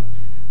 we have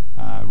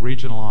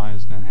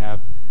regionalized and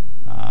have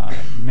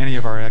many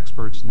of our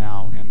experts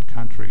now in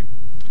country.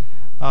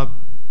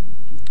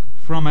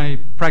 From a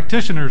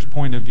practitioner's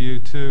point of view,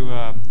 too,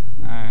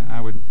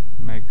 I would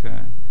make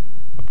a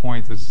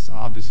point that's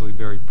obviously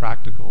very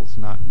practical. It's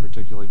not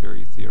particularly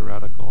very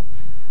theoretical,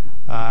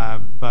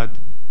 but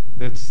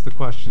it's the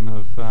question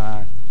of,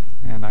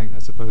 and I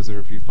suppose there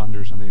are a few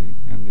funders in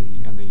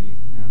the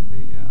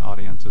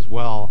audience as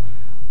well.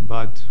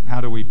 But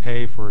how do we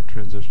pay for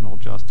transitional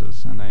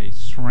justice in a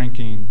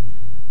shrinking,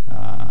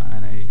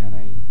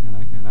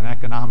 in an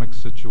economic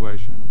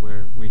situation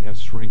where we have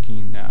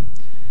shrinking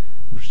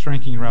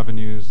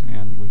revenues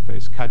and we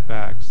face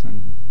cutbacks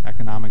and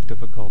economic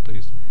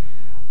difficulties,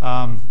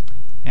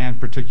 and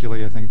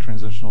particularly I think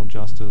transitional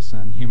justice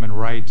and human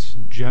rights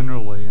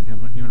generally and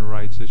human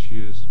rights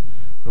issues,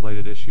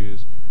 related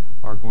issues,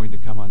 are going to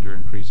come under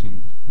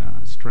increasing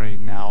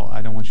strain. Now,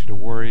 I don't want you to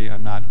worry.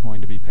 I'm not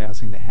going to be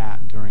passing the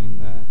hat during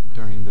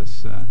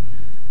this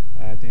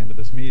at the end of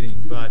this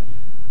meeting, but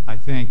I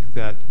think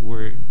that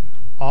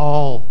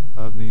all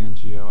of the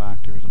NGO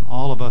actors and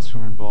all of us who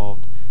are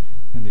involved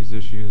in these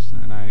issues,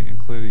 and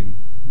including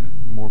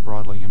more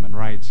broadly human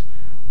rights,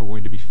 are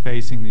going to be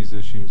facing these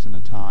issues in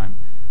a time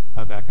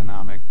of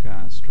economic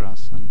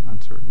stress and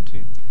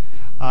uncertainty.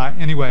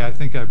 Anyway, I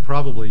think I've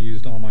probably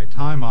used all my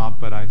time up,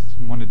 but I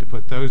wanted to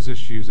put those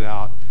issues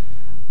out.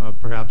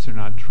 Perhaps they're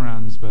not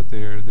trends, but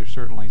they're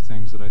certainly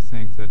things that I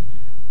think that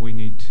we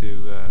need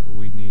to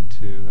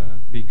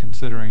be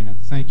considering and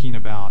thinking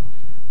about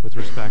with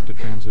respect to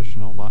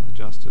transitional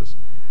justice.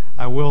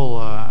 I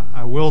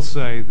will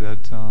say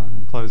that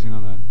in closing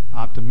on an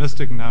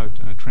optimistic note,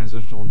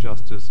 transitional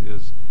justice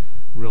is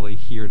really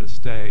here to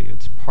stay.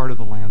 It's part of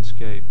the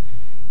landscape.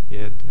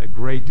 A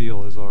great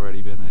deal has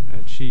already been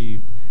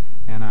achieved,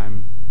 and I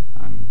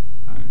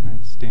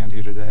stand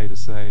here today to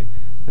say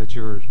that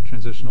your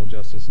Transitional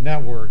Justice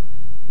Network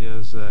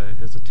is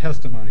a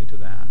testimony to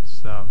that.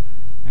 So,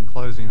 in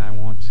closing, I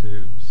want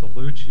to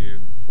salute you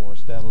for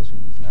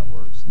establishing these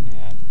networks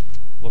and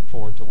look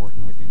forward to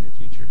working with you in the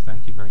future.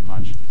 Thank you very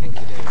much. Thank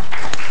you, David.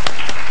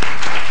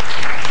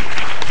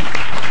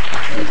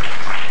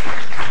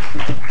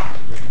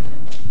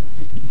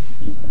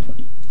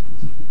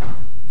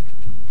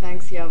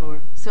 Thanks,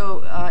 Javor.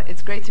 So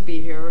it's great to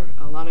be here,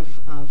 a lot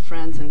of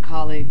friends and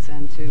colleagues,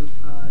 and to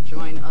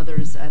join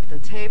others at the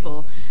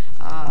table.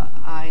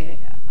 I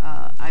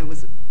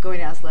was going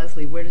to ask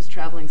Leslie, where does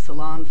Traveling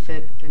Salon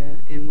fit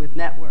in with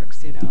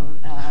networks,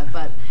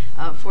 but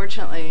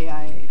fortunately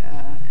I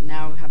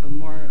now have a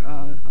more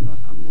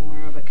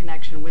of a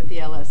connection with the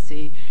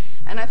LSC.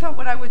 And I thought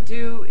what I would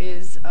do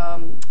is,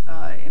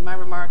 in my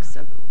remarks,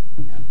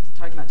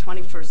 talking about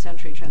 21st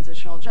century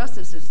transitional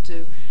justice, is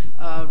to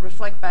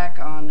reflect back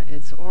on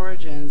its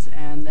origins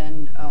and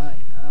then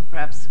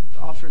perhaps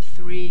offer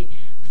three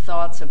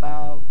thoughts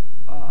about,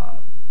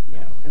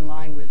 in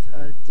line with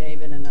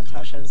David and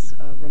Natasha's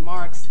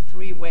remarks,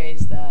 three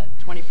ways that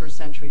 21st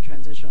century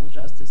transitional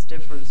justice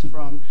differs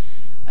from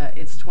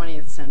its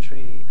 20th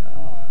century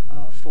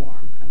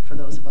form, for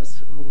those of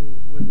us who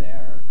were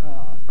there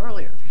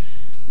earlier.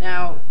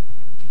 Now,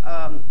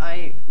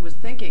 I was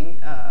thinking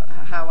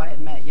how I had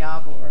met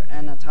Javor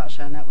and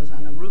Natasha, and that was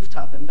on a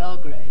rooftop in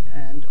Belgrade.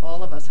 And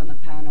all of us on the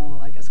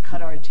panel, I guess,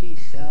 cut our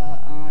teeth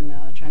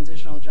on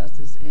transitional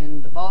justice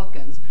in the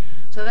Balkans.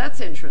 So that's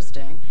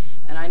interesting.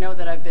 And I know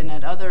that I've been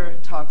at other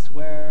talks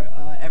where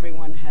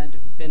everyone had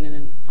been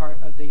in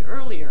part of the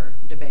earlier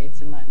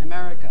debates in Latin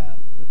America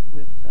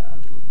with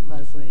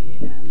Leslie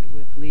and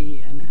with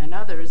Lee and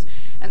others.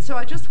 And so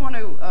I just want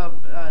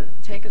to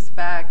take us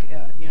back.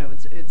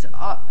 It's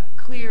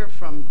clear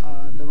from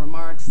the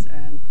remarks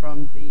and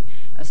from the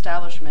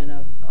establishment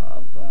of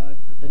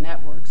the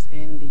networks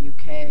in the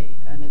UK,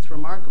 and it's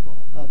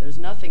remarkable. There's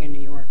nothing in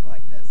New York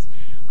like this.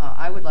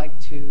 I would like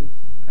to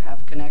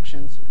have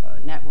connections,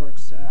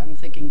 networks. I'm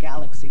thinking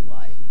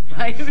galaxy-wide,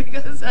 right?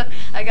 Because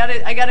I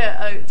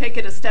gotta take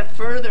it a step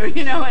further,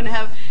 and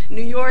have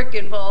New York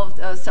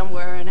involved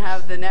somewhere and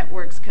have the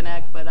networks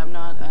connect. But I'm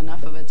not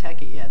enough of a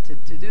techie yet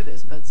to do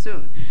this, but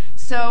soon.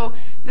 So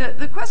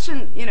the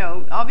question,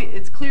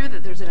 it's clear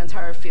that there's an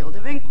entire field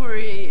of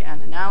inquiry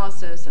and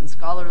analysis and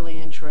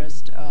scholarly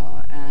interest,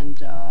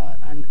 and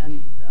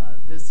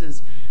this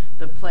is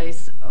the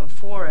place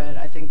for it.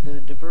 I think the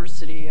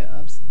diversity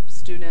of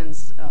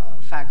students,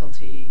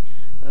 faculty,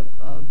 the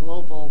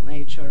global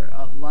nature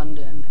of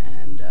London,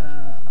 and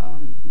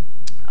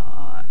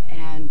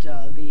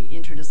the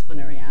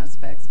interdisciplinary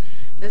aspects.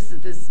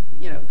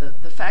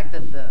 The fact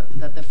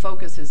that the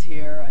focus is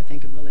here. I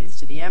think it relates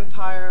to the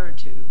empire,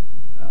 to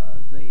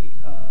the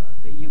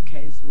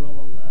UK's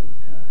role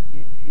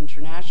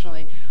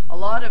internationally. A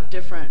lot of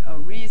different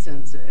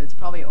reasons. It's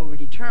probably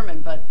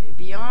overdetermined, but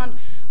beyond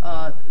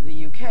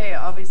the UK,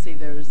 obviously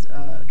there's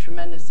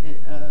tremendous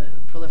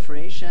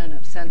proliferation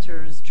of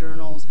centers,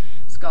 journals,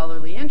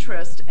 scholarly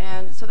interest,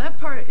 and so that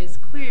part is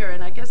clear.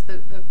 And I guess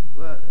the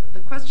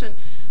question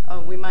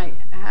we might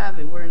have,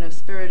 and we're in a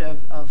spirit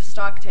of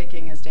stock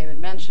taking, as David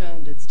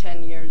mentioned. It's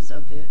 10 years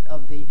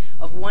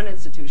of one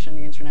institution,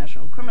 the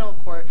International Criminal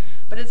Court,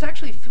 but it's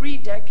actually 3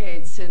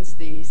 decades since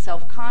the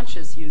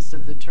self-conscious use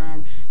of the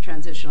term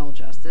transitional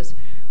justice,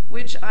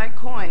 which I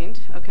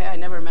coined. Okay, I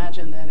never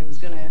imagined that it was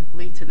going to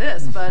lead to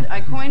this, but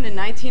I coined in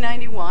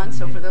 1991.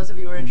 So for those of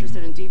you who are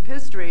interested in deep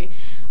history,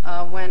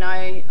 when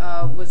I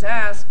was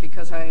asked,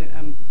 because I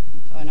am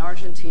an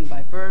Argentine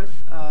by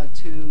birth,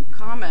 to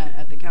comment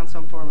at the Council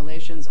on Foreign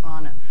Relations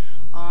on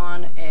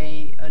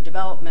a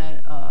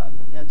development,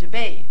 a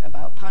debate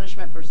about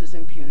punishment versus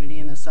impunity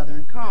in the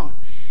Southern Cone.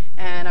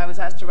 And I was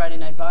asked to write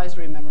an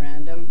advisory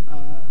memorandum.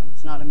 I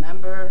was not a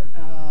member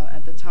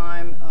at the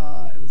time.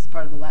 It was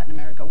part of the Latin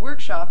America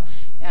workshop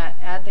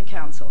at the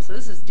council. So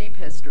this is deep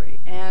history.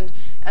 And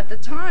at the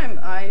time,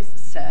 I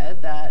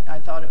said that I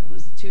thought it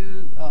was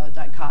too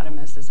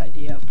dichotomous, this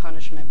idea of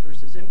punishment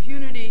versus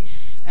impunity.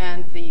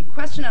 And the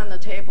question on the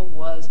table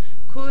was,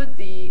 could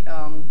the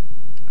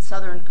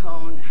Southern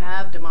Cone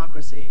have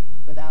democracy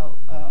without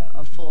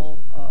a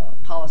full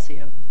policy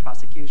of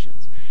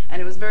prosecutions?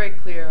 And it was very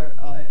clear,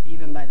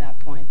 even by that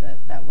point,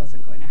 that that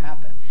wasn't going to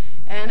happen.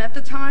 And at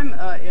the time,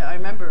 I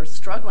remember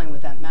struggling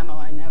with that memo.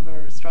 I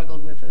never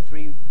struggled with a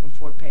 3 or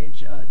 4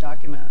 page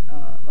document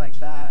like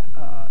that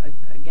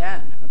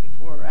again,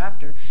 before or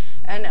after.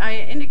 And I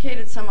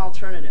indicated some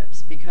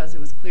alternatives because it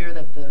was clear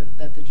that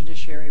the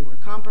judiciary were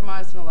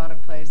compromised in a lot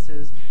of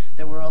places.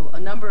 There were a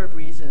number of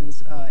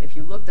reasons, if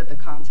you looked at the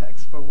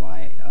context, for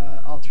why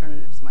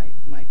alternatives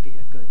might be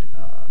a good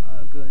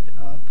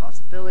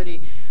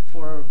possibility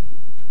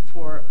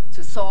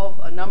to solve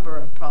a number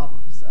of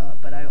problems.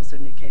 But I also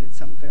indicated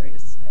some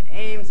various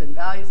aims and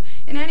values.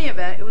 In any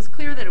event, it was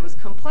clear that it was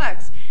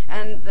complex,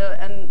 and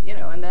then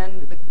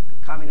the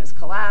communist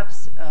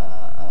collapse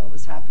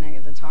was happening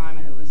at the time,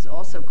 and it was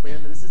also clear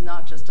that this is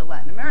not just a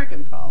Latin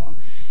American problem.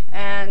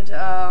 And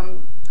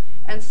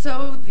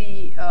so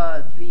the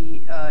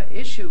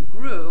issue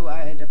grew.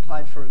 I had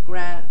applied for a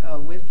grant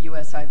with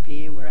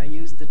USIP, where I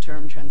used the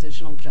term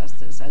transitional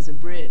justice as a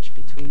bridge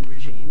between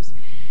regimes.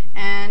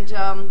 And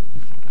the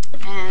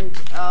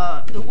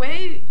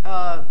way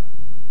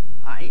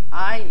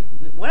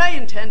what I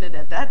intended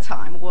at that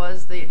time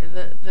was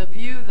the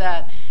view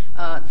that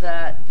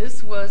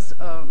this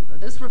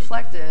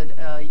reflected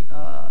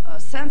a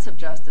sense of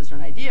justice, or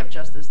an idea of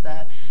justice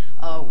that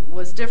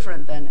was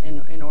different than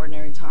in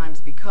ordinary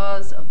times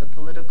because of the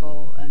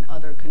political and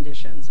other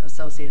conditions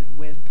associated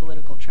with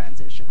political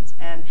transitions.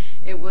 And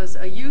it was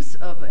a use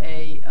of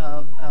a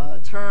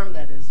term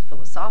that is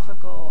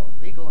philosophical,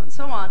 legal, and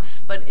so on,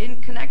 but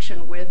in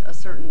connection with a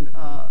certain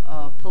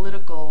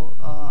political,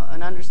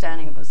 an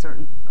understanding of a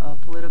certain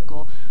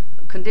political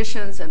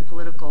conditions and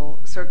political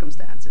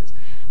circumstances.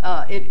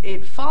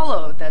 it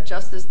followed that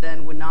justice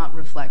then would not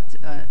reflect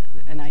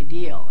an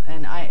ideal.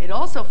 And it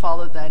also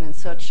followed that in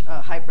such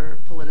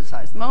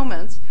hyper-politicized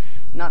moments,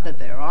 not that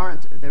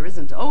there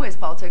isn't always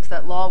politics,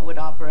 that law would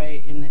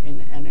operate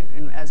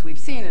in, as we've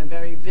seen, in a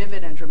very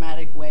vivid and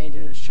dramatic way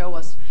to show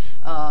us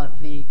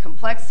the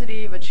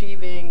complexity of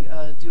achieving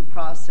due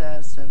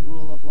process and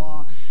rule of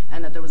law,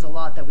 and that there was a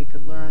lot that we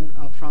could learn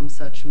from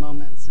such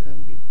moments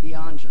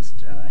beyond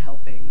just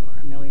helping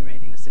or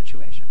ameliorating the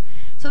situation.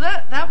 So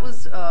that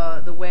was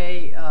the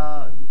way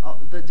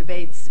the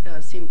debates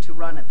seemed to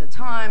run at the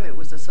time. It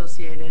was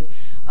associated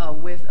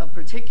with a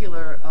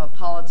particular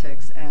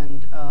politics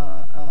and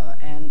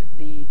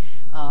the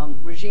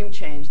regime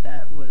change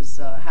that was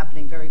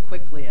happening very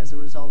quickly as a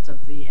result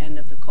of the end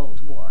of the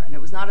Cold War. And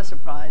it was not a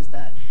surprise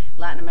that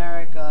Latin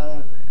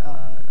America,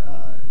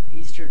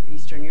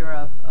 Eastern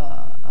Europe,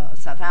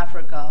 South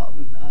Africa,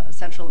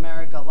 Central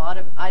America,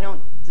 I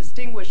don't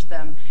distinguish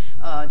them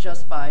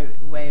just by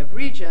way of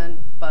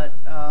region,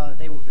 but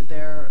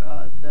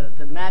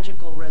the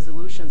magical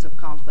resolutions of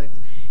conflict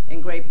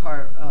in great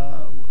part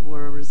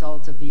were a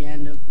result of the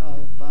end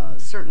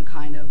of certain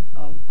kind of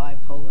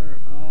bipolar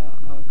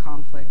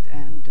conflict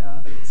and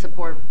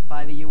support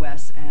by the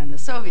U.S. and the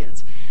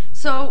Soviets.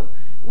 So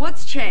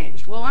what's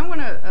changed? Well, I'm going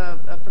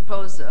to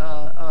propose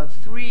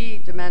three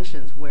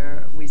dimensions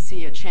where we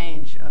see a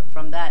change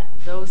from that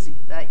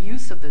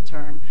use of the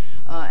term,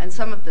 and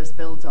some of this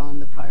builds on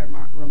the prior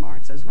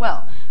remarks as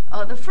well.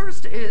 The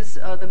first is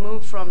the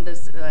move from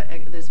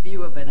this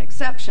view of an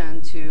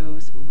exception to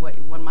what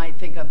one might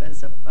think of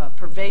as a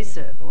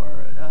pervasive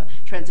or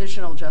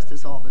transitional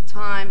justice all the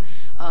time.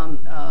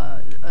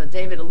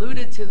 David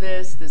alluded to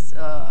this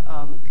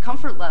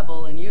comfort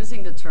level in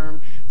using the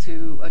term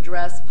to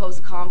address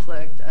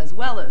post-conflict as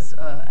well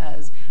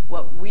as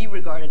what we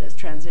regarded as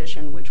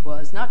transition, which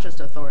was not just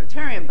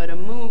authoritarian, but a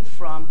move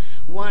from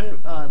one,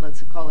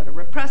 let's call it a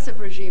repressive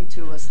regime,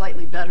 to a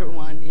slightly better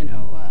one,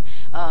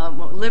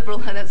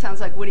 liberal, and it sounds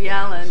like Woody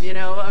Allen,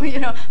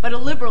 but a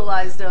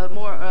liberalized,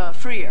 more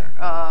freer.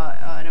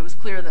 And it was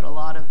clear that a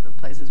lot of the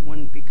places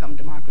wouldn't become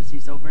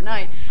democracies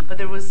overnight, but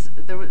there was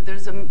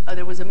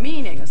a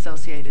meaning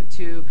associated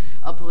to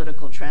a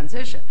political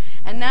transition.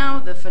 And now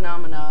the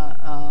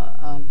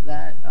phenomena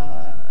that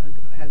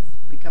has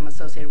become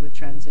associated with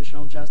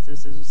transitional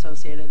justice is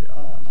associated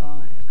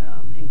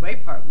in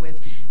great part with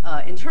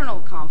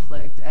internal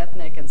conflict,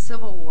 ethnic and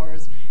civil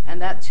wars,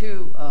 and that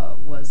too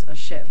was a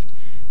shift,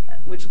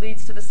 which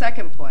leads to the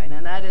second point,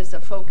 and that is a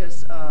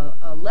focus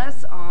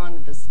less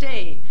on the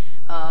state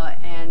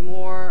and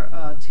more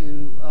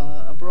to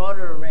a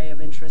broader array of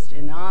interest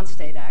in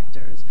non-state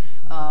actors.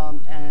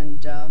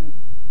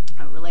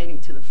 Relating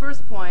to the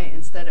first point,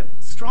 instead of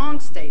strong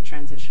state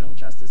transitional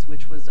justice,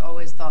 which was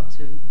always thought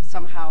to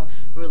somehow,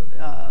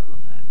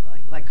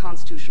 like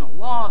constitutional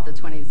law of the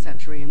 20th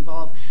century,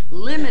 involve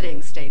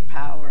limiting state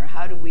power.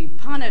 How do we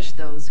punish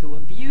those who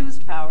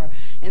abused power?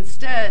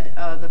 Instead,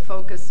 the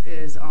focus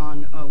is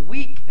on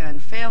weak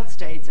and failed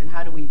states, and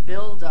how do we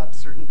build up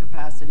certain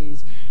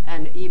capacities,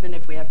 and even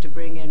if we have to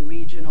bring in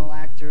regional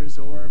actors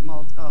or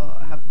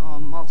have a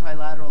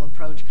multilateral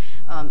approach,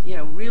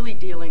 really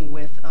dealing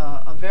with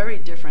a very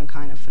different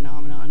kind of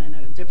phenomenon and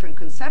a different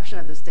conception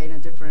of the state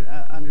and a different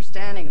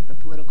understanding of the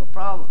political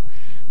problem.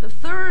 The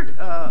third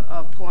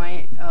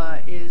point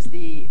is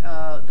the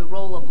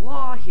role of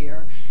law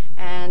here,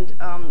 and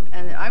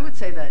I would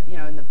say that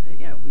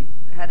we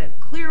had a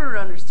clearer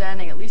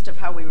understanding, at least of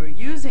how we were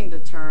using the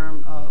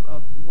term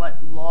of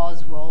what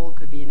law's role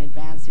could be in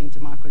advancing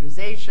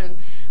democratization.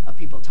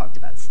 People talked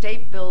about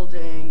state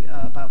building,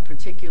 about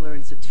particular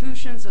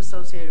institutions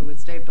associated with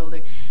state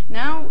building.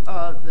 Now,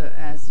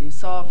 as you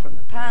saw from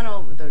the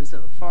panel, there's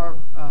a far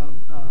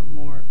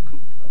more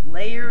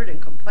layered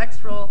and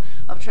complex role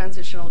of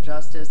transitional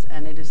justice,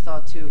 and it is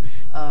thought to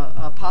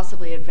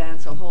possibly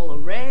advance a whole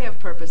array of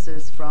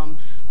purposes, from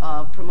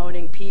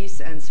promoting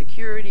peace and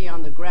security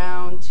on the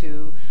ground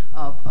to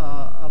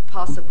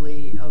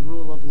possibly a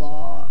rule of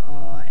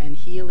law and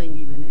healing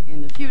even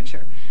in the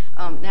future.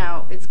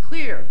 Now, it's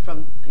clear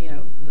from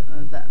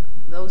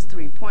those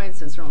 3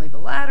 points, and certainly the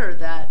latter,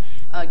 that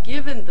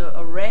given the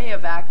array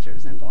of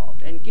actors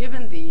involved and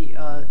given the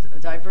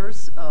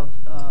diverse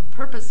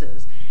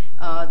purposes,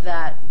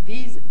 that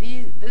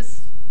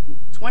this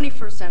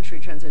 21st century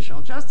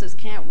transitional justice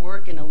can't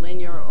work in a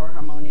linear or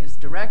harmonious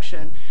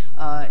direction.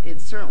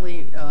 It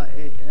certainly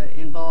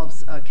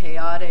involves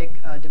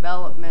chaotic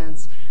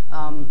developments.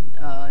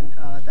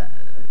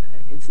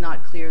 It's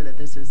not clear that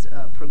this is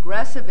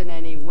progressive in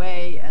any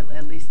way.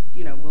 At least,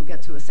 we'll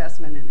get to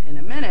assessment in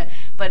a minute.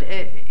 But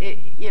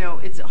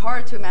it's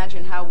hard to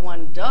imagine how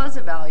one does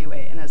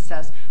evaluate and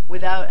assess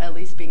without at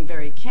least being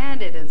very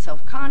candid and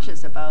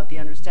self-conscious about the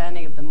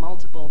understanding of the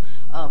multiple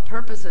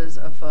purposes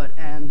afoot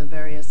and the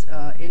various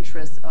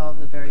interests of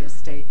the various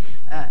state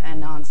and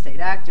non-state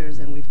actors.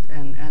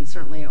 And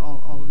certainly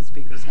all of the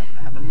speakers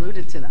have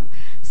alluded to them.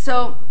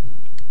 So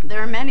there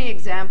are many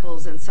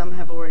examples, and some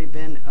have already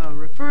been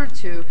referred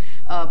to,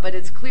 but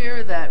it's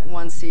clear that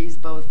one sees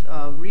both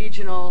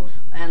regional,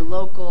 and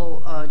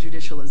local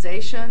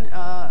judicialization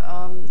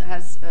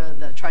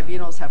the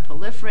tribunals have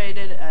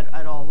proliferated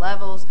at all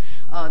levels.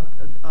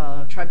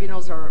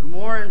 Tribunals are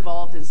more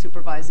involved in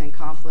supervising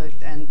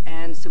conflict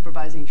and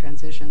supervising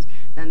transitions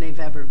than they've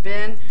ever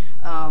been.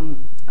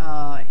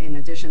 In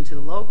addition to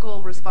the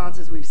local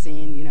responses, we've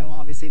seen,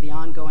 obviously the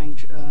ongoing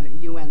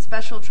UN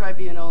special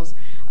tribunals,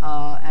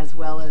 as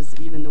well as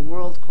even the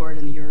World Court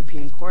and the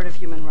European Court of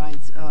Human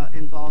Rights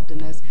involved in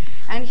this.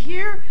 And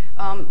here,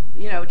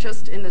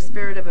 just in the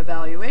spirit of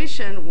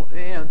evaluation,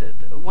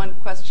 the one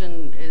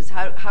question is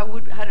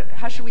how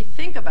should we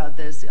think about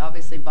this?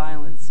 Obviously,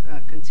 violence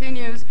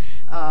continues,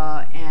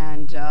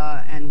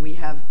 and we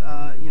have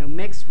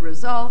mixed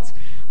results.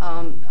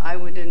 I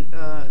would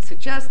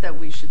suggest that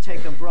we should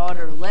take a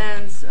broader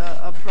lens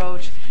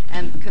approach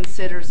and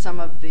consider some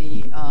of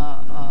the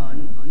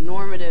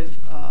normative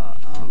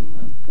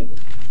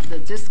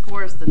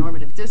the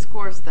normative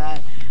discourse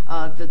that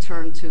the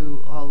turn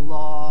to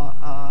law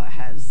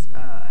has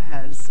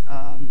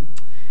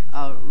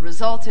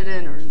resulted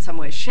in, or in some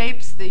way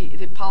shapes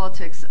the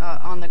politics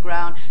on the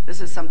ground. This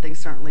is something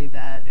certainly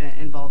that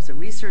involves a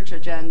research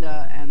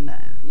agenda, and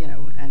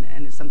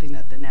and is something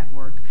that the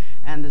network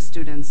and the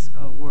students'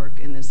 work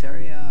in this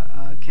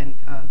area can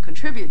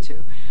contribute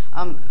to.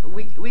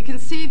 We can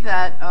see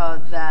that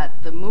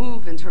that the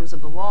move in terms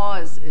of the law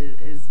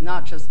is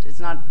not just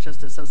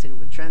associated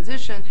with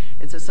transition.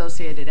 It's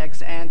associated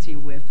ex ante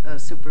with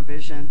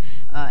supervision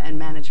and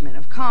management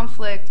of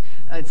conflict.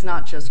 It's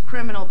not just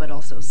criminal, but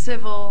also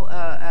civil,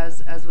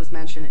 as was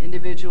mentioned,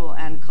 individual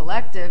and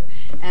collective.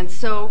 And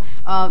so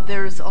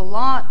there's a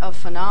lot of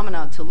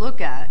phenomena to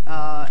look at,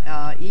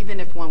 even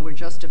if one were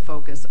just to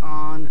focus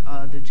on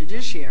the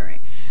judiciary.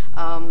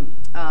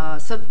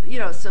 So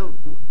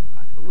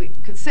we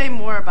could say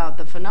more about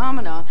the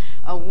phenomena.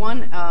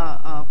 One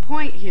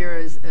point here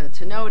is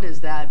to note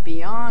is that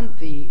beyond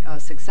the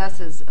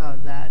successes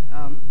that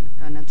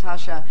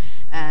Natasha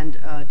and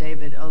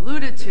David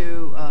alluded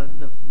to,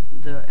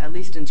 at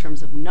least in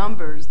terms of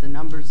numbers, the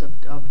numbers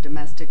of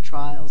domestic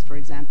trials, for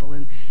example,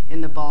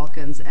 in the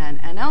Balkans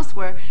and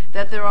elsewhere,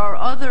 that there are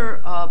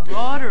other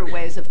broader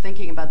ways of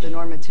thinking about the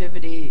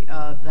normativity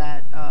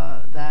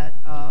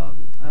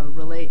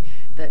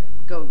that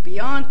go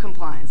beyond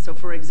compliance. So,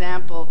 for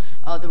example,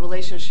 the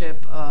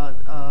relationship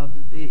of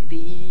the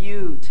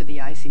EU to the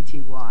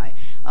ICTY,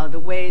 the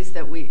ways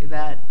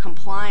that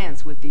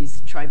compliance with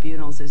these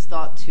tribunals is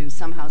thought to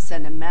somehow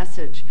send a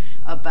message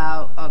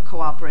about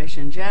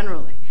cooperation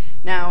generally.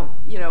 Now,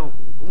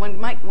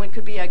 one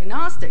could be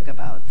agnostic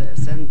about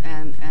this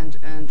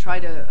and try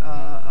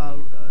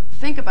to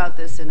think about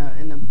this in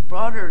a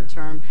broader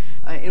term.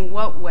 In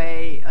what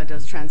way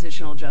does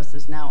transitional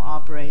justice now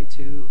operate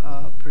to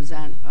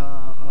present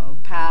a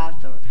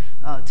path or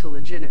to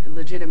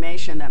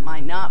legitimation that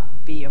might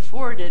not be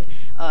afforded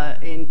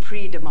in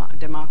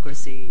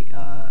pre-democracy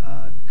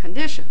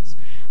conditions?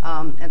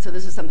 And so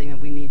this is something that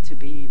we need to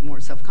be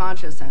more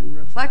self-conscious and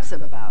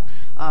reflexive about.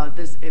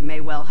 It may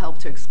well help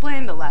to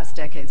explain the last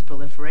decade's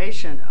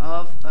proliferation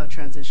of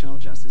transitional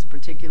justice,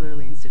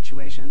 particularly in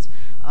situations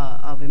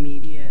of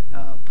immediate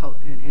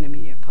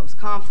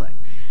post-conflict.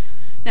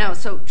 Now,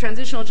 so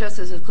transitional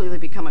justice has clearly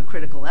become a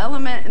critical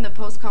element in the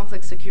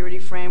post-conflict security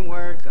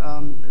framework.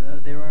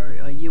 There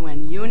are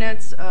UN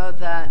units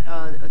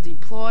that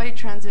deploy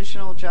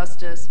transitional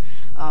justice.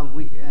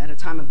 At a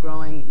time of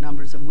growing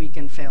numbers of weak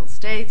and failed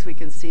states, we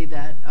can see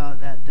that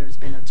there's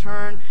been a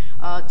turn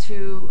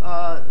to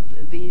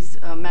these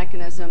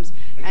mechanisms.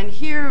 And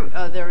here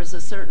there is a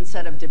certain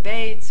set of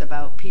debates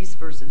about peace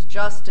versus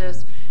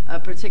justice,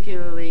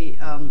 particularly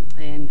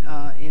in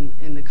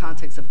the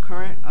context of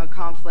current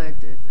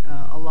conflict.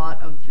 A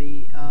lot of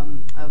the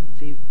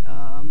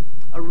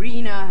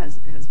arena has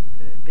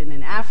been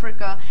in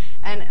Africa,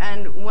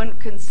 and one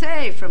can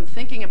say from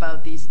thinking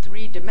about these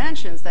three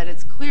dimensions that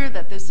it's clear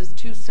that this is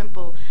too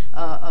simple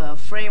a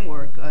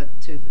framework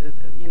to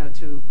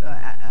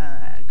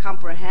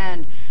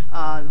comprehend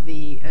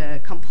the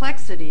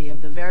complexity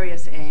of the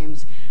various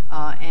aims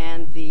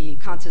and the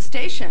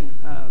contestation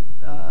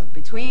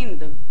between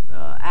the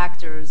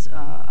actors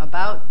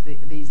about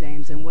these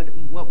aims, and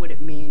what would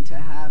it mean to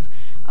have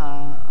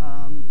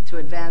to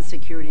advance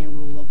security and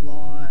rule of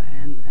law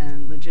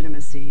and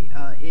legitimacy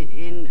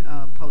in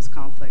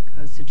post-conflict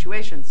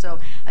situations. So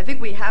I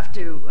think we have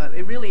to,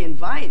 it really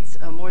invites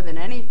more than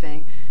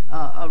anything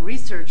a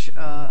research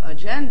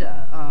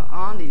agenda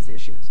on these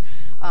issues.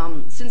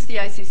 Since the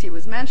ICC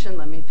was mentioned,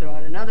 let me throw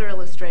out another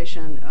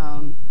illustration,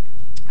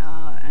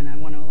 and I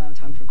want to allow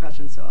time for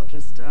questions, so I'll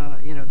just,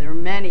 there are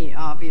many,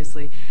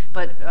 obviously,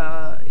 but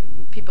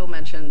people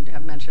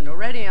have mentioned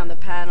already on the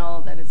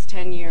panel that it's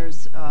 10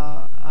 years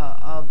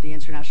of the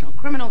International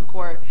Criminal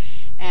Court,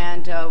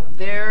 and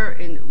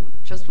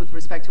just with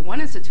respect to one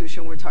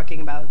institution, we're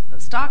talking about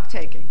stock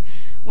taking.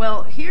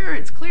 Well, here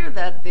it's clear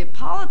that the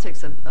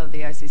politics of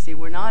the ICC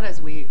were not as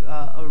we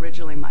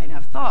originally might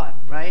have thought,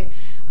 right?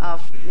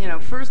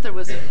 First there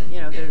was,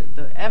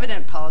 the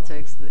evident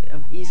politics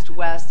of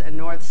East-West and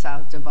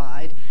North-South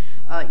divide.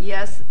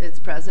 yes, it's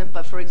present,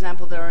 but for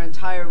example, there are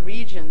entire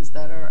regions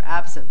that are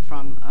absent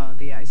from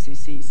the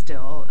ICC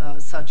still,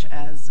 such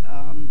as,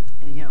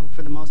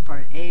 for the most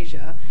part,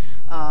 Asia.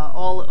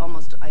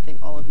 Almost, I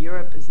think, all of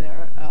Europe is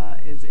there,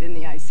 is in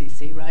the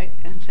ICC, right?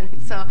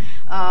 And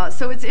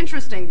so it's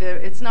interesting.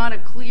 It's not a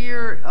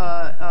clear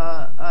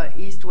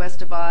East-West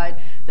divide.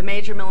 The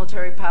major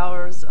military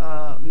powers,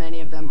 many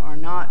of them are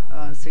not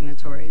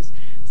signatories.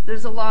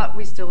 There's a lot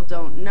we still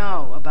don't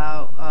know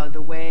about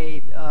the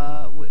way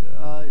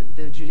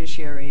the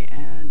judiciary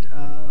and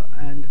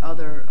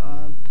other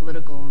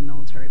political and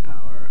military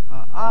power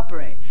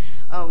operate.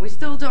 We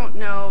still don't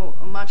know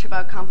much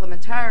about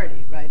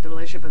complementarity, right? The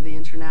relationship of the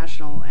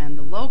international and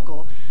the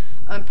local.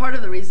 And part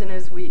of the reason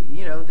is we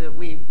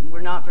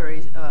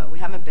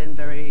haven't been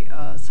very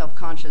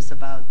self-conscious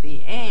about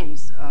the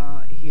aims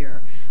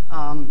here.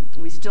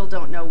 We still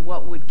don't know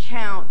what would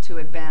count to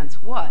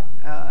advance what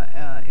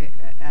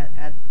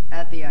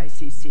at the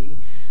ICC.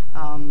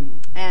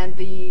 And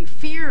the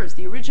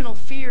original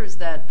fears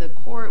that the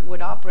court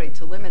would operate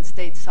to limit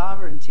state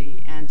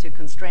sovereignty and to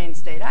constrain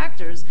state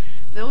actors,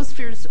 those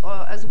fears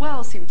as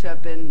well seem to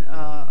have been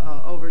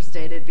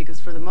overstated, because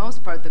for the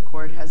most part the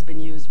court has been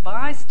used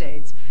by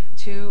states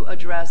to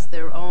address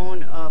their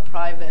own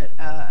private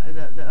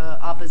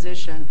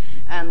opposition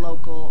and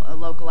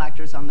local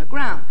actors on the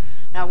ground.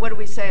 Now, what do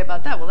we say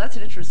about that? Well, that's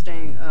an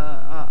interesting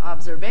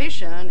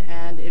observation,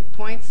 and it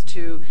points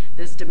to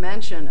this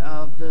dimension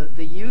of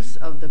the use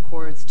of the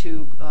courts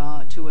to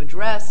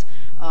address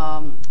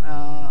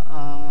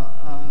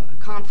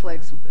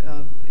conflicts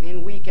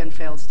in weak and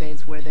failed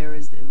states where there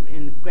is,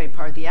 in great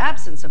part, the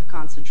absence of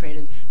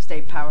concentrated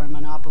state power and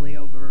monopoly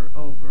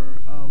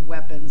over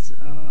weapons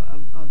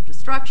of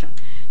destruction.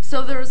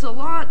 So there's a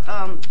lot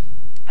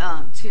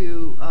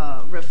to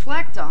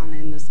reflect on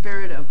in the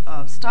spirit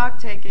of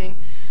stock-taking.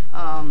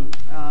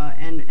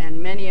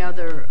 And many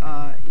other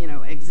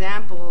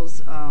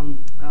examples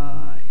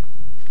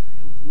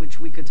which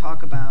we could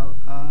talk about,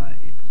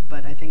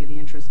 but I think in the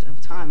interest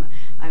of time,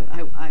 I'll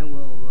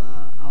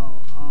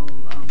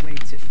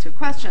wait to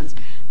questions.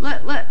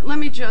 Let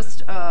me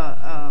just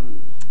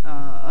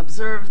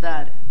observe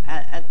that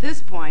at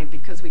this point,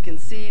 because we can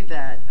see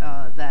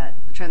that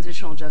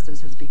transitional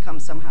justice has become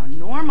somehow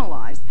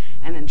normalized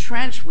and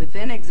entrenched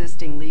within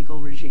existing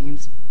legal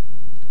regimes.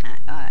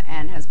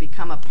 And has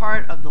become a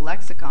part of the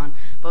lexicon,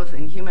 both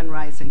in human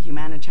rights and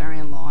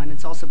humanitarian law, and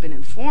it's also been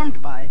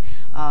informed by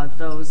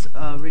those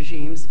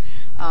regimes,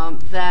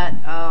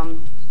 that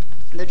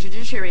the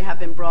judiciary have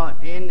been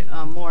brought in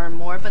more and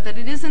more, but that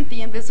it isn't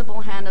the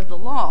invisible hand of the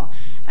law.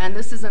 And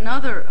this is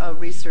another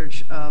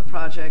research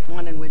project,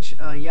 one in which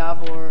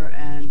Javor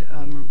and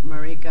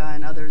Marika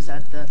and others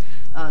at the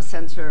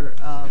Center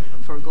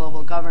for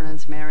Global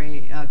Governance,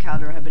 Mary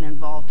Calder, have been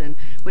involved in,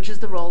 which is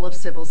the role of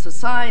civil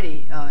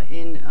society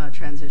in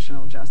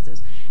transitional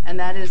justice. And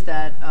that is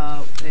that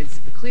it's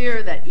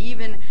clear that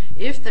even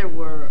if there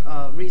were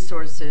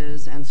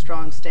resources and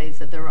strong states,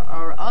 that there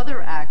are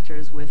other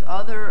actors with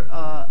other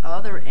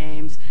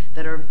aims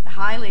that are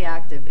highly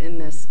active in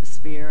this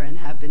sphere and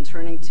have been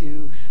turning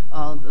to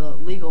the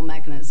legal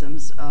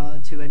mechanisms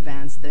to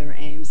advance their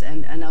aims,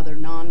 and other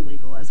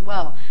non-legal as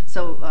well.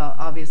 So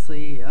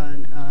obviously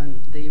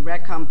the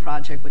RECOM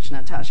project, which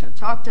Natasha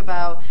talked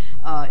about,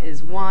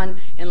 is one.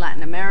 In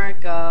Latin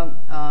America,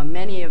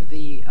 many of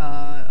the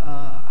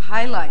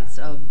highlights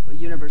of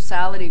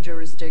universality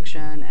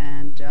jurisdiction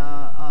and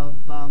of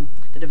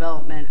the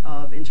development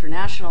of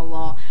international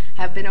law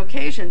have been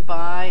occasioned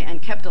by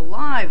and kept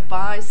alive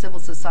by civil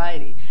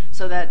society.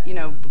 So that,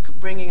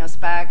 bringing us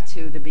back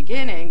to the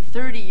beginning,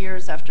 30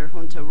 years after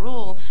junta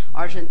rule,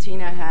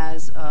 Argentina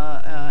has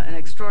an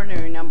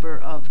extraordinary number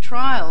of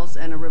trials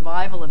and a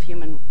revival of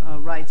human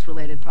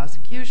rights-related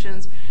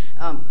prosecutions.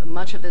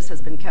 Much of this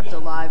has been kept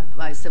alive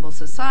by civil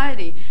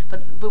society,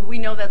 but we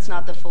know that's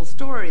not the full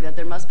story, that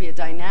there must be a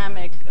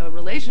dynamic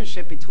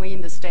relationship between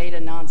the state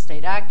and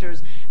non-state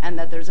actors, and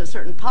that there's a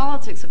certain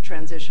politics of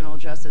transitional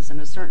justice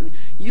and a certain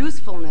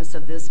usefulness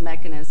of this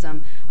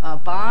mechanism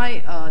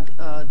by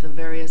the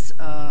various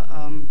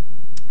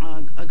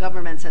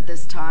governments at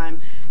this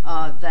time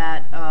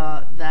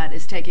that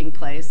is taking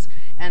place,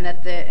 and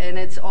and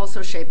it's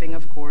also shaping,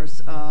 of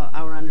course,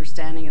 our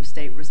understanding of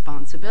state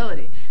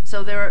responsibility.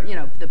 So there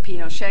are, the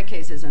Pinochet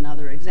case is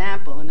another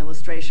example, an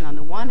illustration on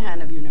the one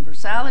hand of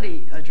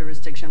universality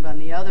jurisdiction, but on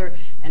the other,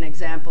 an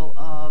example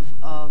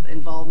of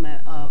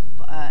involvement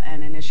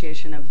and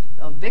initiation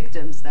of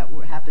victims that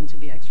happened to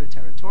be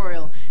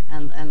extraterritorial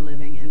and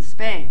living in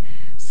Spain.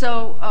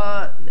 So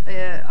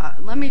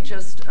let me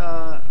just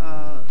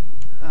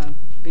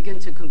begin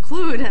to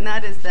conclude, and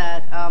that is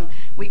that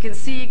we can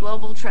see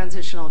global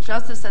transitional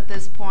justice at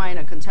this point,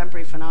 a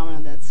contemporary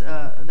phenomenon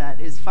that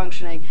is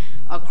functioning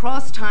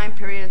across time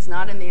periods,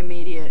 not in the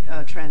immediate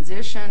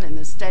transition, in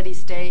the steady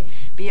state,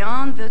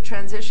 beyond the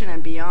transition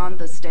and beyond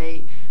the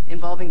state,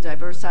 involving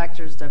diverse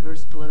actors,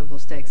 diverse political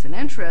stakes and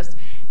interests.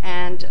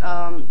 and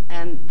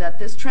that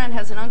this trend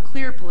has an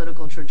unclear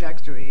political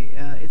trajectory.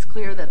 It's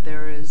clear that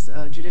there is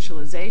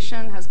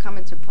judicialization has come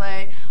into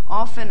play,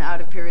 often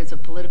out of periods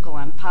of political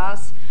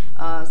impasse,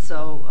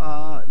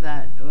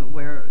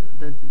 where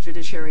the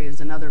judiciary is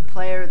another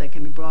player that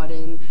can be brought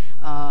in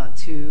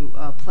to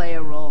play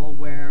a role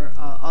where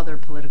other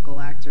political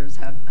actors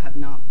have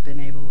not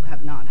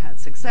had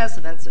success.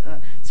 So that's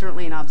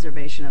certainly an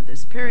observation of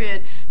this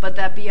period. But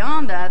that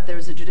beyond that,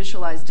 there's a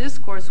judicialized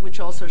discourse which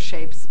also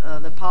shapes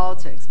the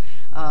politics,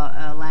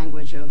 a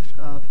language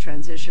of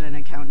transition and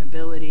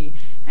accountability,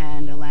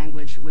 and a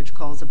language which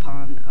calls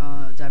upon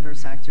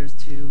diverse actors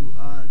to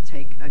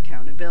take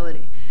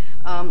accountability.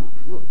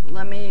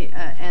 Let me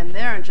end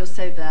there and just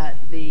say that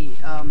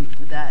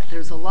that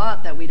there's a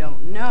lot that we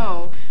don't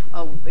know.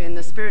 In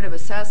the spirit of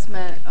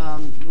assessment,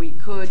 we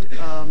could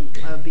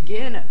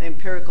begin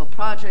empirical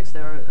projects.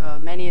 There are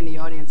many in the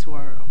audience who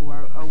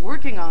are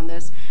working on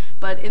this.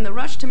 But in the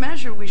rush to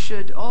measure, we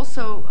should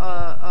also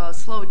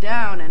slow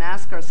down and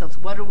ask ourselves,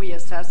 what are we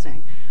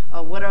assessing?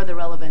 What are the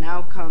relevant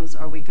outcomes?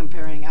 Are we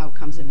comparing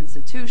outcomes in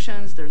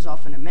institutions? There's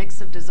often a mix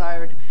of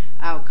desired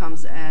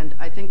outcomes, and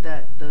I think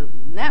that the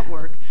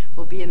network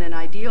will be in an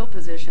ideal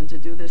position to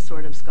do this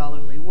sort of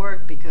scholarly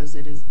work because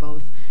it is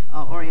both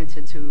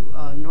oriented to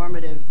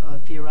normative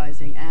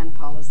theorizing and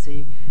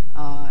policy,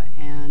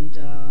 and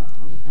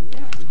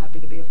yeah, I'm happy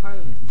to be a part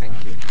of it.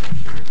 Thank you.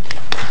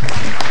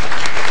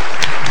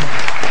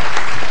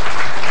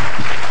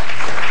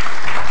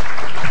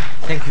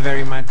 Thank you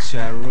very much,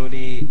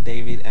 Ruti,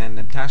 David, and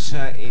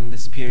Natasha. In the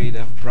spirit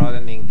of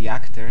broadening the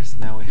actors,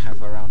 now we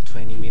have around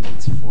 20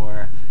 minutes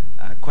for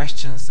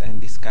questions and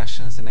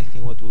discussions, and I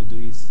think what we'll do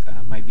is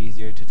might be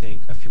easier to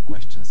take a few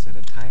questions at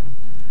a time.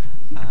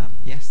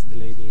 Yes, the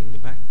lady in the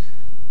back.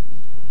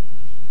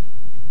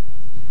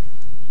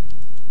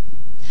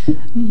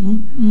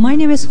 My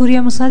name is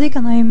Huria Musadik,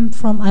 and I'm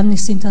from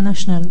Amnesty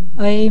International.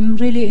 I'm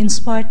really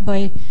inspired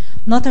by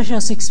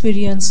Natasha's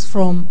experience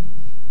from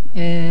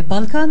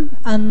Balkan,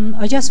 and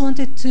I just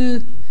wanted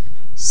to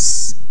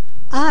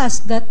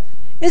ask that,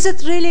 is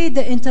it really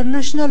the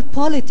international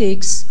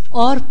politics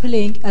are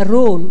playing a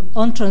role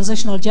on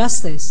transitional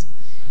justice?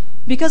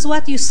 Because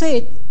what you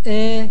said,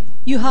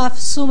 you have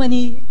so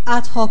many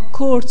ad hoc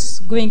courts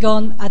going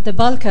on at the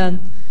Balkan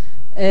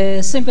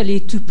simply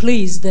to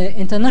please the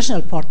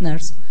international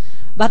partners.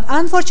 But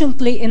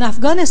unfortunately, in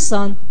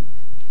Afghanistan,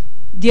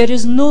 there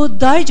is no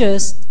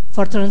digest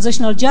for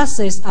transitional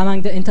justice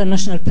among the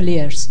international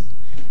players.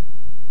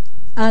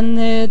 And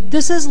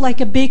this is like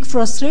a big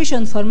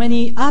frustration for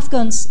many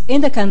Afghans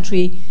in the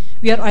country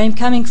where I am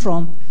coming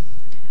from,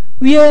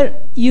 where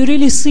you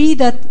really see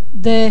that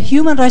the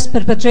human rights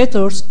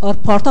perpetrators are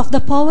part of the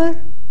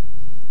power.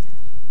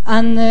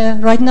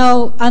 And right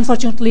now,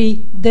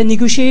 unfortunately, the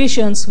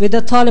negotiations with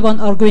the Taliban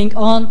are going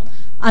on,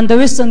 and the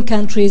Western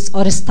countries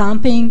are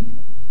stamping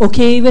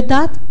okay with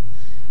that.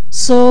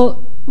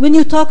 So when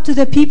you talk to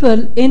the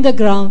people in the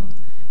ground,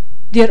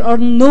 there are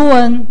no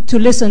one to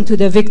listen to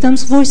the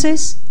victims'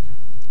 voices.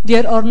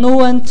 There are no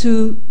one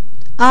to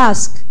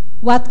ask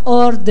what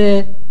are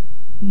the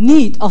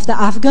needs of the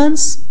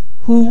Afghans,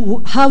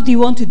 how do you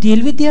want to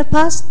deal with their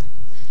past.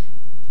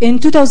 In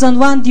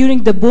 2001,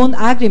 during the Bonn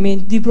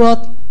Agreement, they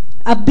brought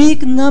a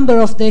big number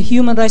of the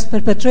human rights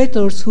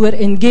perpetrators who were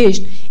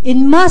engaged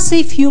in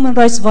massive human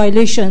rights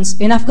violations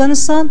in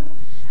Afghanistan,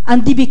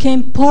 and they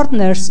became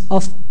partners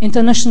of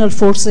international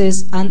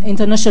forces and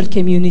international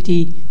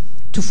community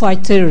to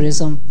fight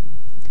terrorism.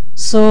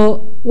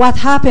 So what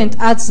happened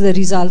as the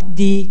result,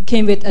 they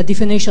came with a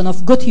definition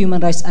of good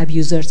human rights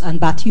abusers and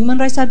bad human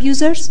rights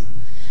abusers.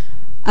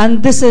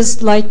 And this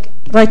is like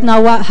right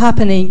now what's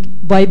happening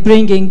by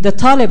bringing the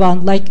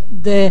Taliban, like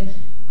the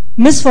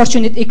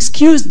misfortunate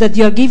excuse that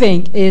you're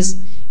giving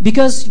is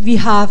because we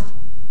have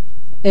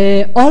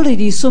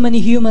already so many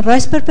human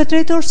rights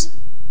perpetrators,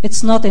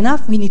 it's not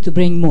enough, we need to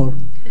bring more.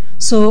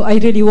 So I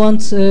really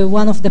want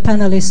one of the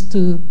panelists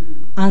to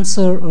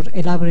answer or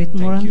elaborate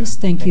more on this.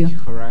 Thank you. Thank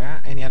you, Horaya.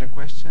 Any other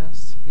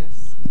questions?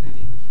 Yes, lady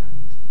in the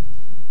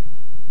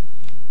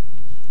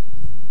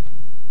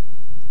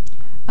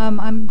front.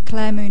 I'm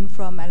Claire Moon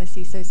from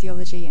LSE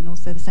Sociology and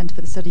also the Centre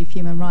for the Study of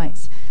Human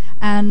Rights.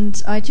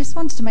 And I just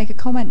wanted to make a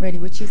comment, really,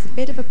 which is a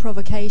bit of a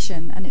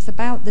provocation, and it's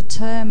about the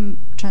term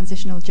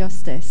transitional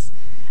justice.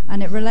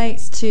 And it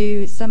relates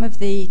to some of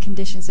the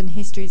conditions and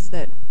histories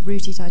that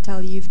Ruti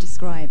Teitel, you've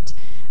described.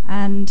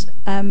 And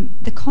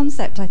the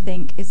concept, I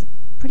think, is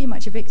pretty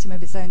much a victim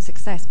of its own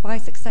success. By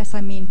success,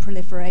 I mean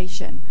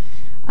proliferation.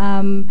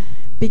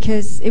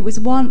 Because it was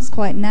once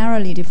quite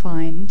narrowly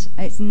defined.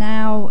 It's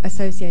now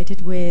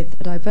associated with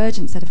a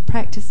divergent set of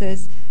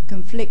practices,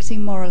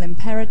 conflicting moral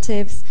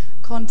imperatives,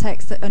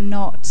 contexts that are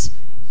not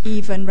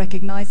even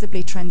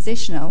recognizably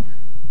transitional,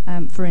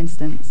 for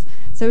instance.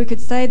 So we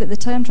could say that the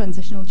term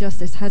transitional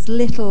justice has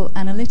little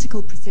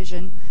analytical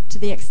precision to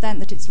the extent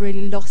that it's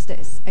really lost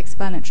its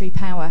explanatory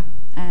power.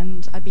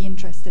 And I'd be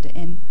interested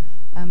in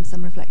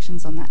some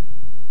reflections on that.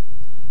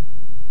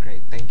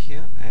 Great, thank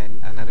you.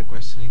 And another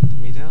question in the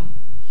middle?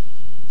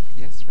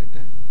 Yes, right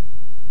there.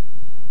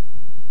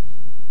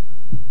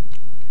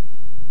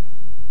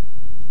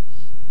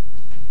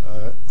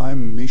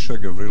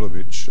 Nataša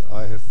Gavrilović.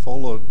 I have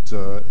followed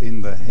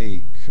in The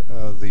Hague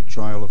the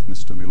trial of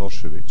Mr.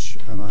 Milosevic,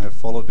 and I have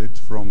followed it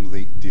from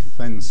the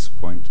defense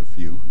point of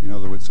view. In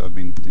other words, I've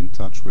been in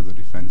touch with the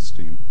defense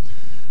team.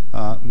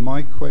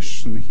 My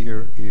question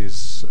here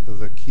is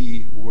the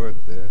key word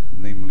there,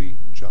 namely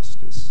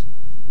justice.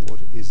 What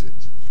is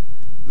it?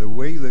 The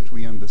way that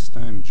we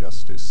understand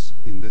justice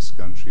in this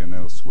country and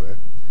elsewhere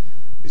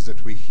is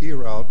that we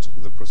hear out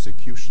the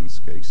prosecution's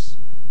case,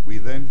 we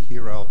then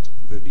hear out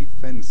the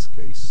defense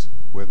case,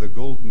 where the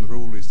golden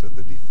rule is that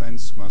the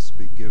defense must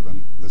be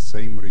given the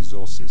same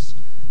resources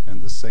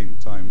and the same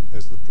time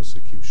as the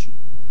prosecution.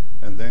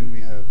 And then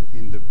we have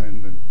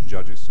independent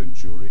judges and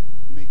jury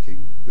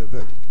making the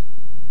verdict.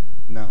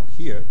 Now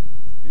here,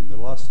 in the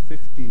last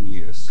 15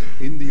 years,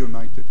 in the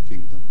United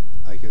Kingdom,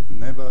 I have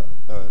never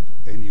heard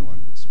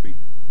anyone speak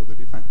for the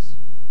defense.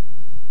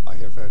 I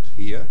have had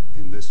here,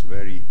 in this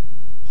very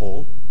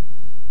hall,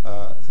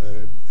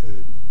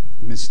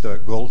 Mr.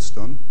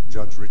 Goldstone,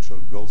 Judge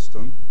Richard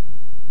Goldstone,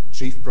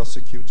 Chief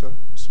Prosecutor,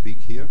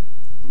 speak here.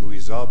 Louis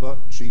Zaba,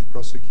 Chief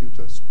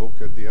Prosecutor,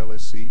 spoke at the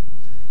LSE.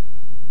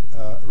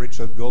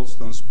 Richard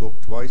Goldstone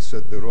spoke twice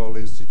at the Royal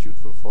Institute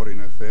for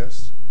Foreign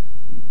Affairs.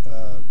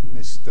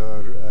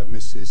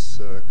 Mrs.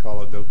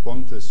 Carla Del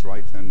Ponte's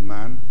right-hand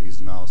man, he's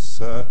now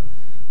Sir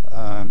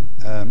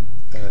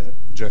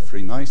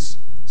Jeffrey Nice,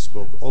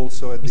 spoke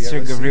also at the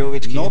Mr. LSE.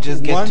 Gavrilović, can you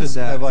just get to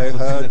the, have I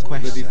heard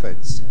the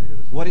defense.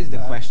 What is the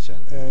question?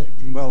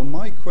 Well,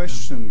 my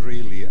question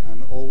really,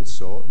 and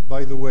also,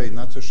 by the way,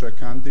 Natasa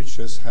Kandic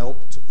has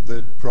helped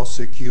the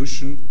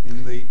prosecution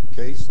in the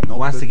case.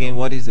 Once again,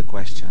 what is the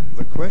question?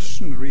 The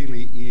question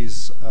really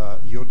is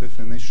your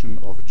definition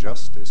of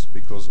justice,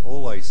 because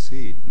all I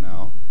see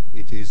now,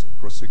 it is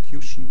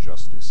prosecution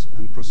justice.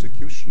 And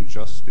prosecution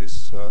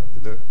justice,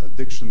 the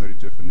dictionary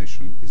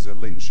definition is a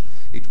lynch.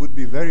 It would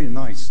be very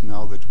nice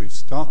now that we've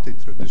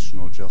started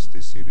traditional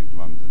justice here in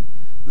London,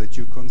 that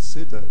you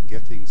consider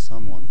getting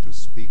someone to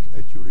speak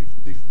at your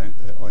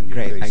on your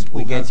case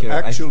who has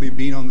actually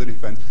been on the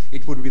defense.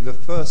 It would be the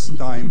first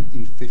time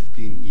in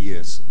 15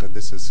 years that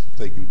this has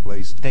taken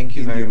place. Thank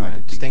you very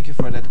much. Thank you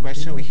for that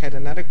question. We had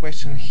another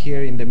question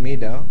here in the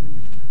middle,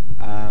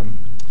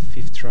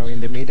 fifth row in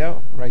the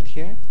middle, right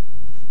here.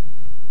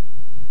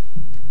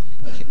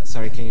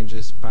 Sorry, can you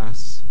just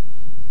pass?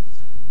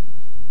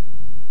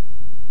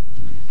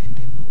 And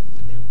then we'll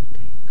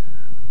take...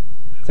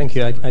 Thank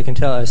you. I can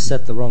tell I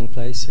set the wrong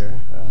place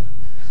here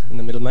in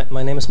the middle.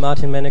 My name is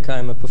Martin Menneke.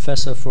 I'm a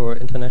professor for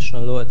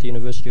international law at the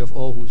University of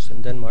Aarhus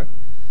in Denmark.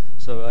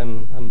 So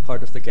I'm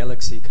part of the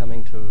galaxy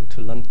coming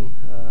to London.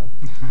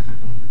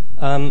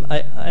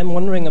 I'm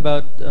wondering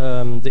about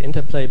the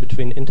interplay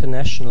between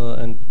international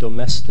and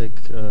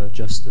domestic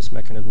justice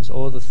mechanisms.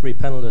 All the three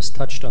panelists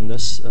touched on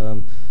this.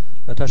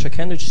 Natasa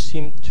Kandic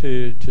seemed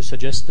to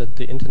suggest that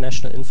the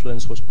international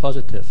influence was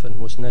positive and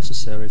was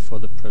necessary for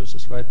the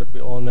process, right? But we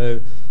all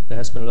know there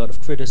has been a lot of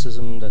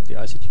criticism that the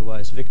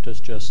ICTY is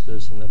victor's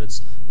justice and that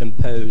it's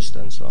imposed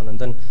and so on. And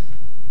then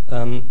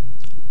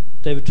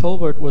David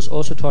Tolbert was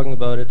also talking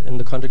about it in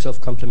the context of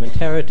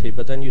complementarity,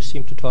 but then you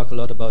seem to talk a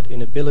lot about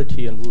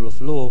inability and rule of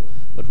law,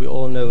 but we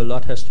all know a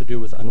lot has to do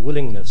with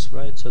unwillingness,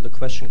 right? So the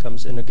question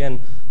comes in again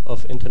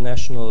of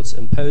internationals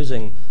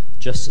imposing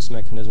justice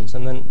mechanisms.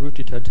 And then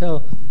Ruti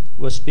Teitel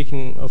was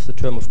speaking of the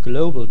term of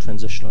global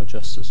transitional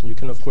justice. And you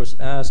can, of course,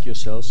 ask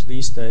yourselves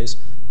these days,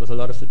 with a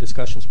lot of the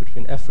discussions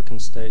between African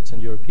states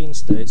and European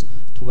states,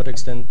 to what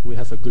extent we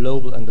have a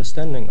global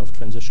understanding of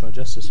transitional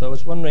justice. So I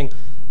was wondering,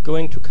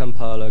 going to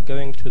Kampala,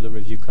 going to the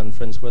review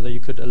conference, whether you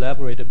could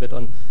elaborate a bit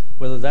on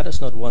whether that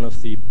is not one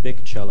of the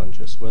big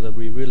challenges, whether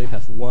we really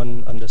have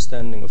one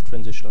understanding of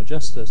transitional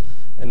justice,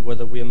 and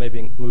whether we are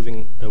maybe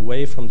moving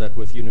away from that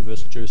with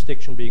universal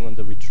jurisdiction being on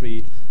the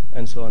retreat,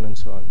 and so on and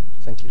so on.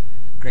 Thank you.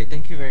 Great,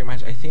 thank you very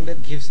much. I think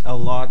that gives a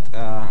lot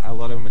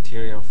of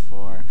material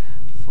for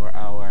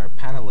our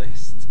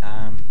panelists.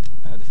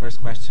 The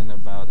first question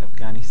about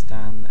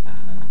Afghanistan,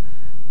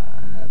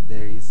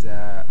 there is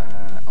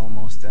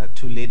almost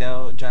too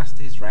little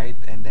justice, right?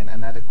 And then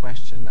another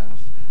question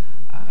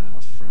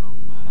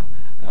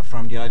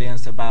from the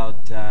audience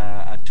about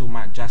too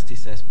much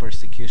justice as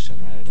persecution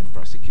rather than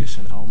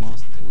prosecution.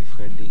 Almost, we've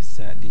heard these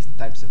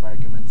types of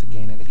arguments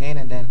again and again,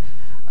 and then.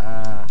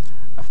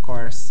 Of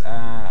course,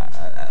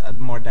 a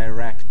more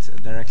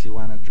directly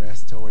one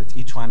addressed towards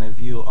each one of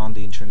you on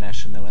the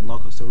international and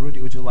local. So,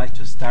 Ruti, would you like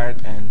to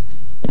start? And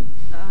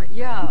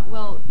yeah,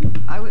 well,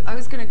 I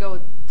was going to go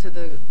to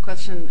the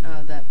question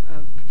that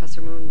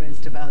Professor Moon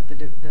raised about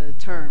the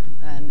term,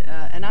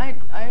 and I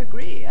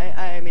agree.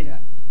 I mean,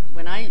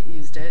 when I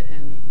used it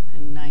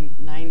in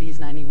 90s,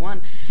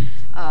 91.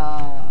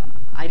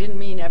 I didn't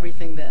mean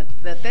everything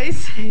that they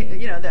say.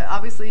 You know, that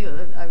obviously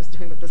I was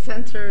doing with the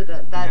center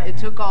that it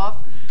took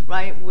off,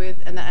 right?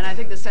 And I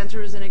think the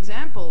center is an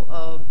example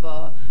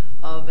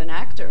of an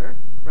actor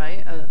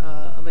right,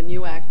 of a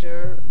new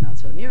actor, not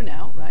so new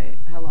now, right?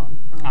 How long?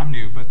 I'm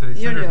new, but the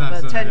you're new,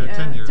 but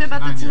 10 years.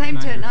 About the same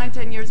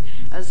 9-10 years,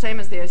 same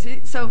as the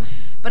ICT. So,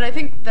 but I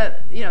think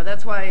that, you know,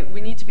 that's why we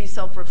need to be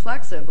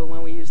self-reflexive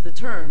when we use the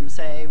term,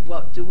 say,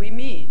 what do we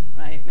mean,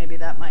 right? Maybe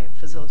that might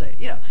facilitate,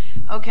 you know,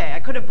 okay,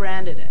 I could have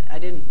branded it. I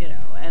didn't, you know,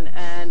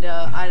 and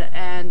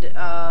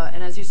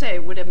as you say,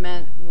 it would have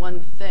meant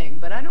one thing,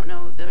 but I don't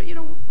know, you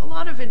know, a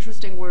lot of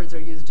interesting words are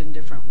used in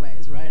different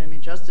ways, right? I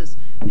mean, justice,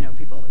 you know,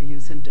 people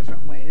use in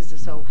different ways,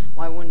 so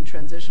why wouldn't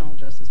transitional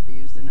justice be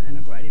used in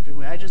a variety of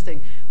different ways? I just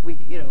think we,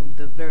 you know,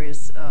 the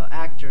various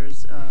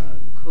actors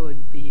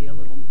could be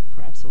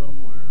perhaps a little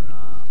more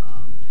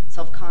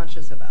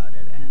self-conscious about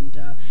it,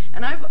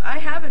 and I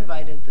have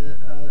invited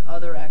the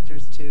other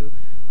actors to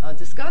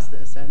discuss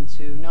this and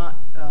to not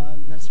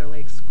necessarily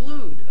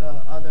exclude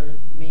other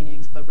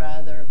meanings, but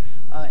rather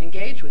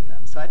engage with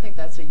them. So I think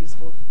that's a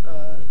useful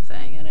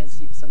thing, and it's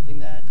something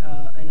that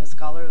in a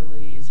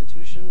scholarly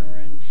institution or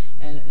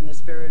in the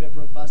spirit of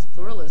robust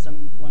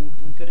pluralism,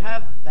 we could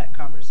have that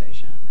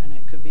conversation, and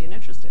it could be an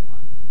interesting one.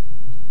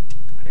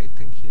 Great,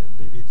 thank you.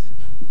 David?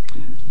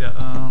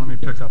 Yeah, let me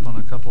pick up on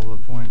a couple of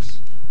the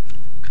points.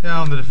 Yeah,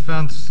 on the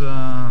defense,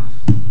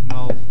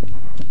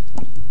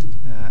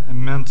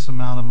 immense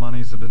amount of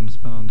monies have been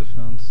spent on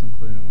defense,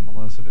 including the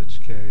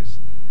Milosevic case.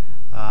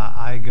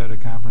 I go to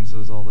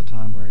conferences all the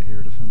time where I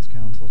hear defense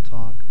counsel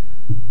talk,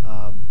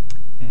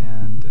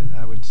 and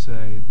I would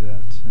say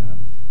that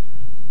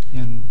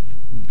in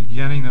the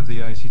beginning of the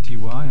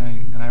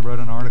ICTY, and I wrote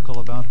an article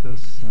about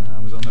this, I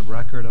was on the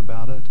record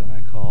about it, and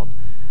I called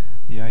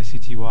the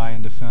ICTY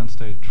and defense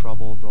a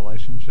troubled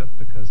relationship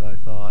because I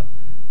thought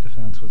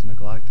defense was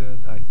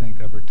neglected. I think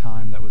over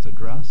time that was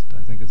addressed.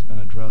 I think it's been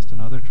addressed in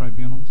other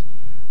tribunals.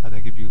 I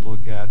think if you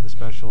look at the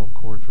Special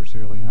Court for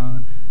Sierra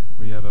Leone,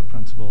 where you have a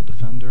principal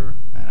defender,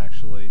 and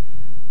actually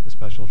the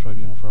Special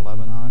Tribunal for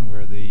Lebanon,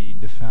 where the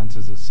defense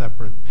is a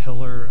separate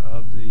pillar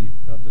of the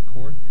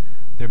court,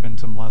 there have been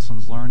some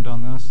lessons learned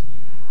on this.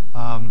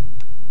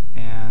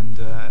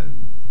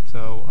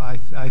 So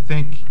I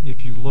think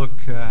if you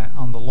look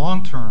on the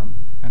long term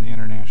in the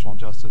international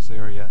justice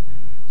area,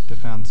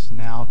 defense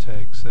now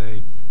takes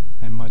a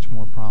much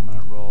more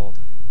prominent role,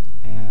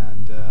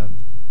 and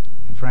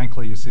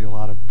frankly, you see a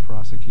lot of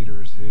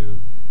prosecutors who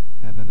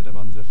have ended up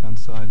on the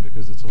defense side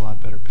because it's a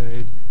lot better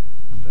paid.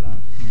 But I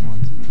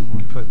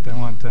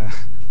want to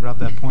rub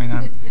that point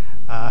on.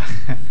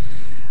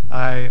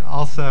 I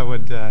also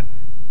would,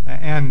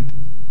 and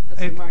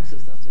that's a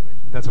Marxist observation.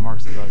 That's a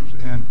Marxist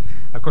observation, and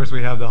of course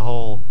we have the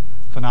whole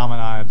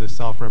phenomena of the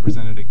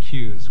self-represented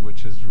accused,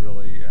 which is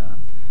really,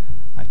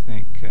 I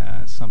think,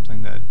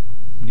 something that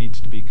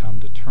needs to be come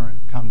to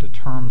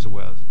terms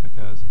with,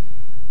 because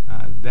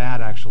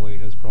that actually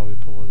has probably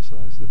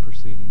politicized the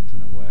proceedings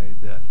in a way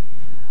that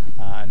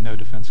no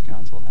defense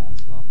counsel has.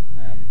 So,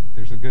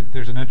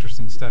 there's an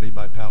interesting study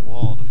by Pat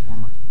Wald, a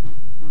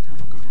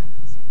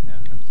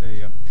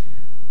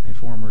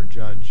former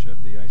judge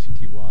of the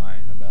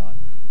ICTY, about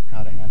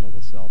how to handle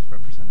the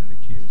self-represented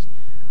accused.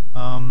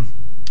 On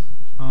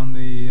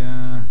the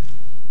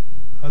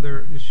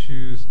other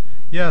issues,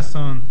 yes,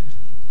 on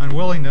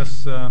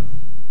unwillingness.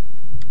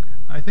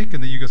 I think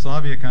in the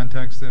Yugoslavia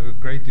context, a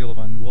great deal of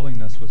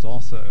unwillingness was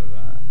also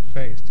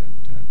faced. It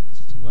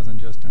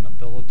wasn't just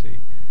inability.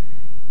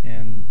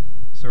 In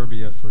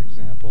Serbia, for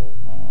example,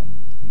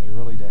 in the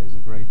early days, a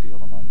great deal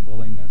of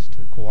unwillingness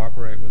to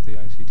cooperate with the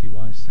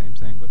ICTY. Same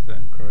thing with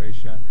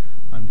Croatia,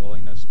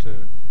 unwillingness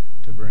to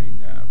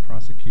bring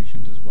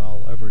prosecutions as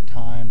well. Over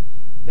time,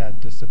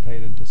 that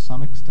dissipated to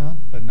some extent,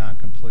 but not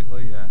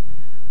completely.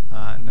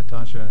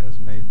 Natasha has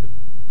made the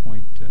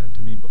point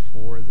to me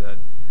before that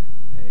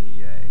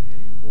a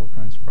war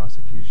crimes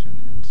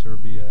prosecution in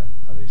Serbia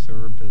of a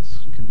Serb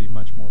can be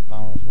much more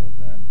powerful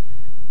than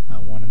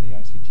one in the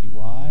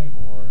ICTY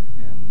or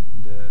in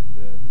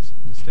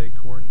the state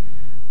court.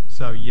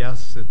 So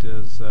yes, it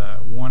is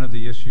one of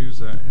the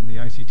issues. In the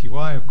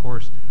ICTY, of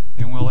course,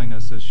 the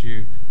unwillingness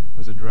issue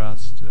was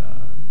addressed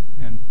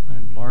in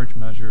large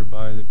measure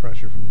by the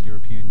pressure from the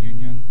European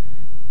Union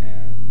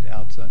and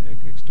outside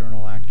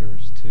external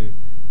actors to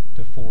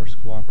force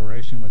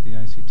cooperation with the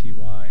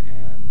ICTY,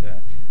 and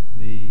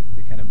the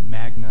kind of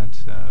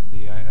magnet of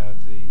the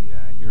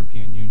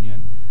European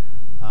Union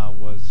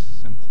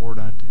was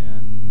important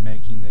in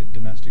making the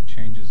domestic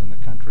changes in the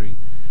country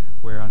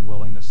where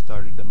unwillingness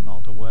started to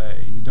melt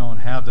away. You don't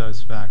have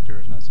those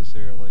factors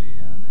necessarily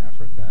in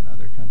Africa and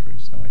other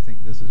countries, so I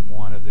think this is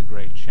one of the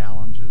great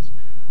challenges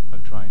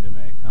of trying to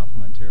make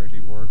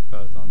complementarity work,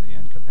 both on the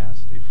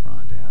incapacity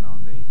front and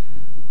on the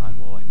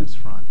unwillingness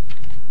front.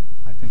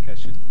 I think I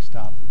should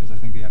stop because I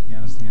think the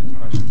Afghanistan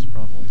question is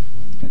probably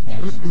for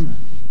Natasha.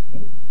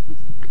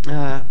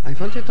 I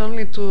wanted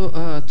only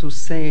to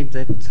say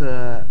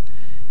that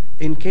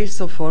in case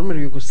of former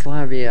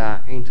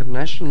Yugoslavia,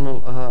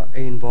 international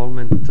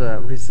involvement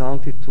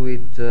resulted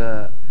with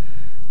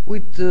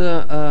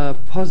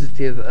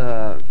positive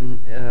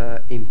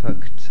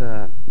impact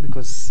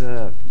because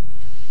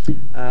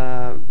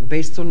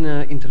based on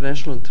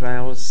international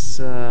trials,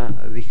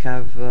 we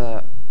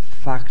have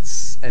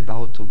facts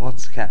about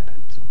what's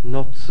happened,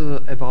 not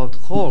about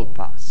whole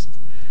past,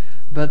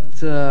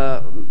 but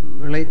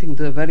relating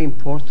to very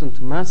important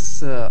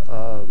mass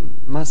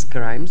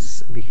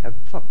crimes. We have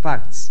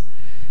facts,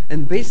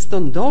 and based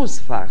on those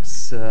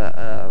facts,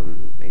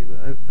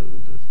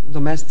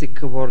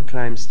 domestic war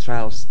crimes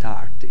trials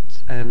started,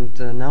 and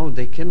now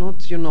they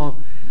cannot,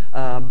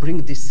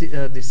 bring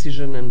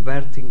decision and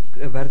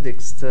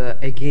verdicts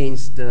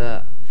against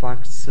the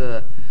facts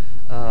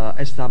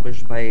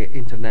established by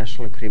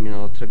International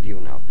Criminal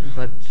Tribunal.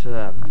 But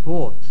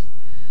both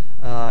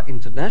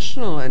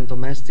international and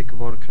domestic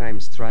war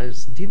crimes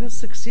trials didn't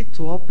succeed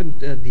to open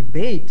a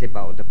debate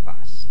about the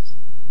past.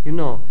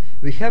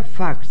 We have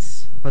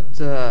facts, but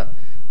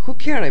who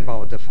care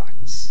about the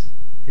facts?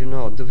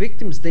 The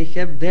victims, they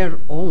have their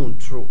own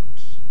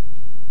truth,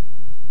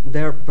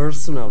 their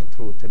personal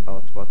truth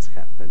about what's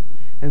happened.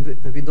 And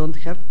we don't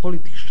have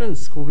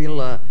politicians who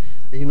will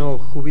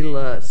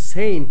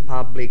say in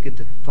public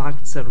that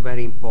facts are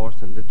very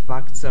important, that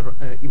facts are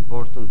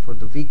important for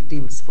the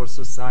victims, for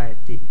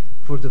society,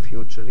 for the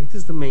future. It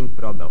is the main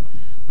problem.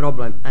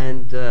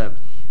 And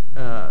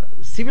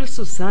civil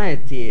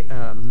society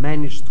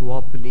managed to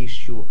open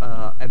issue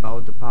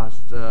about the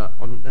past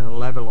on a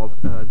level of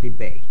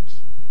debate.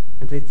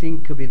 And I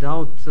think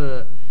without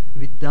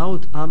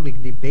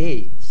public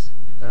debate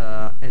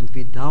and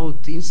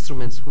without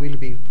instruments who will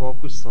be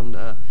focused on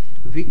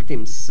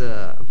victims,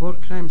 war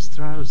crimes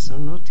trials are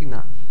not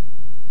enough.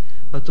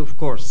 But of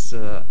course,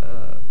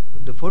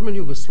 the former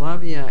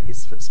Yugoslavia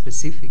is a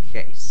specific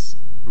case,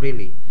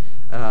 really,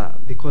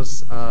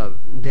 because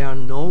there are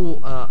no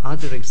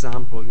other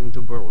example in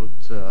the world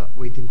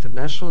with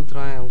international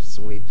trials,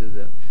 with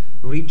the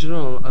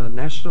regional,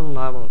 national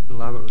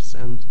levels,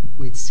 and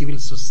with civil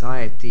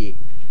society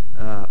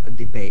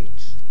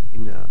debate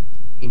in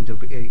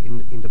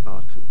the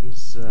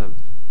Balkans.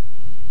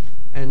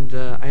 And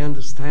I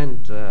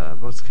understand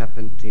what's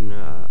happened in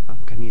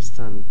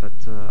Afghanistan,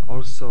 but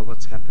also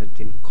what's happened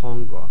in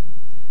Congo.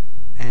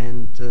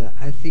 And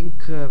I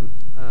think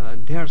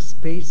there's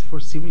space for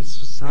civil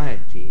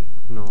society,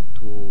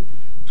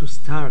 to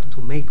start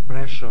to make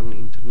pressure on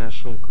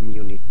international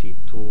community.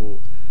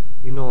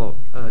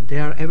 They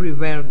are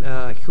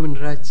everywhere.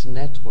 Human Rights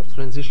Network,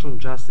 Transitional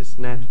Justice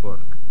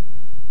Network,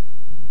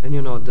 and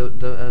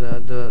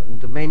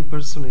the main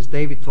person is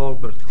David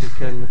Tolbert, who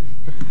can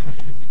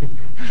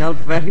help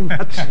very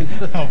much.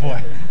 Oh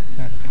boy!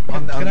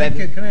 Can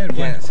I add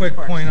one quick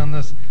point on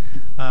this?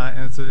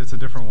 And it's a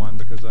different one,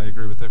 because I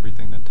agree with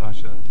everything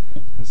Natasa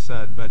has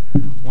said. But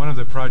one of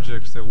the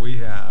projects that we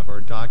have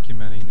are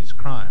documenting these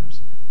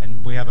crimes,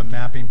 and we have a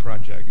mapping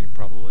project. You're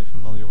probably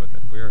familiar with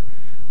it.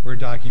 We're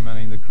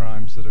documenting the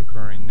crimes that are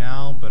occurring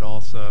now, but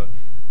also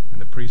in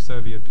the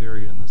pre-Soviet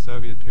period, in the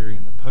Soviet period,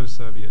 in the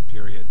post-Soviet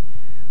period.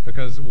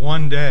 Because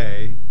one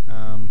day,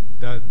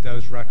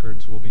 those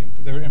records will be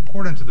they're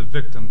important to the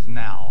victims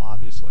now,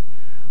 obviously,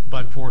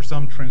 but for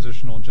some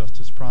transitional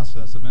justice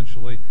process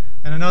eventually.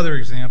 And another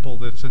example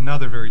that's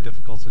another very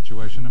difficult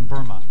situation in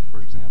Burma,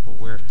 for example,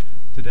 where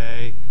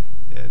today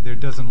there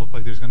doesn't look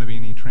like there's going to be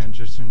any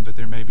transition, but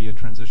there may be a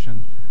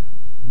transition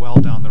well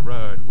down the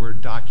road. We're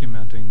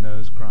documenting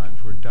those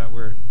crimes.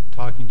 We're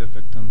talking to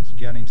victims,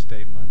 getting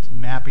statements,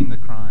 mapping the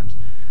crimes.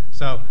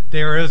 So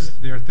there are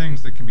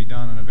things that can be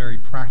done in a very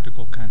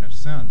practical kind of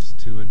sense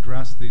to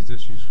address these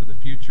issues for the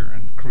future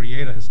and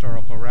create a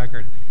historical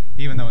record,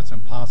 even though it's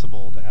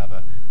impossible to have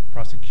a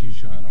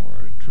prosecution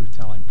or a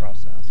truth-telling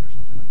process or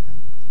something like that.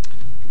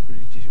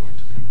 Did you want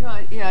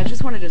to? I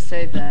just wanted to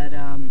say that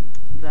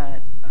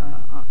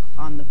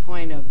on the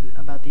point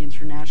about the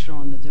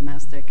international and the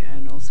domestic,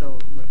 and also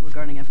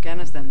regarding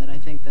Afghanistan, that I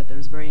think that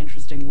there's very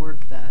interesting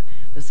work that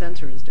the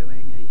center is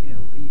doing.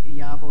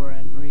 Yavor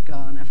and Marika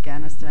on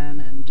Afghanistan,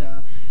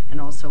 and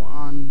also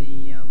on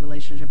the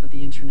relationship of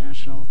the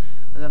international,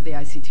 of the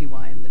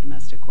ICTY and the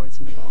domestic courts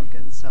in the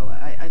Balkans. So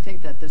I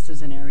think that this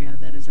is an area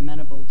that is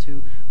amenable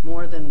to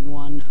more than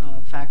one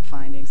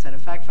set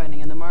of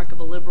fact-finding, and the mark of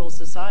a liberal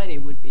society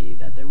would be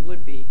that there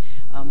would be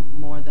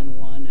more than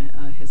one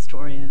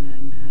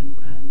historian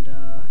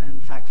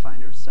and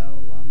fact-finder.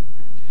 So.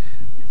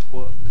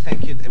 Well,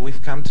 thank you.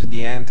 We've come to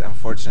the end,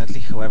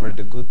 unfortunately. However,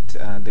 the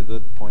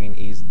good point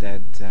is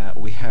that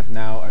we have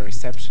now a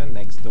reception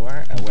next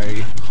door,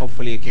 where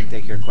hopefully you can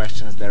take your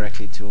questions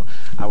directly to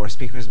our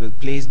speakers. But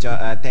please,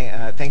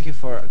 thank you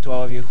to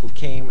all of you who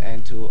came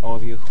and to all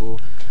of you who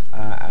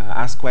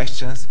asked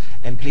questions.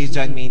 And please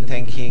join me in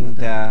thanking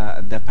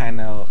the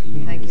panel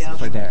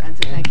for their. And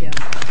to thank you.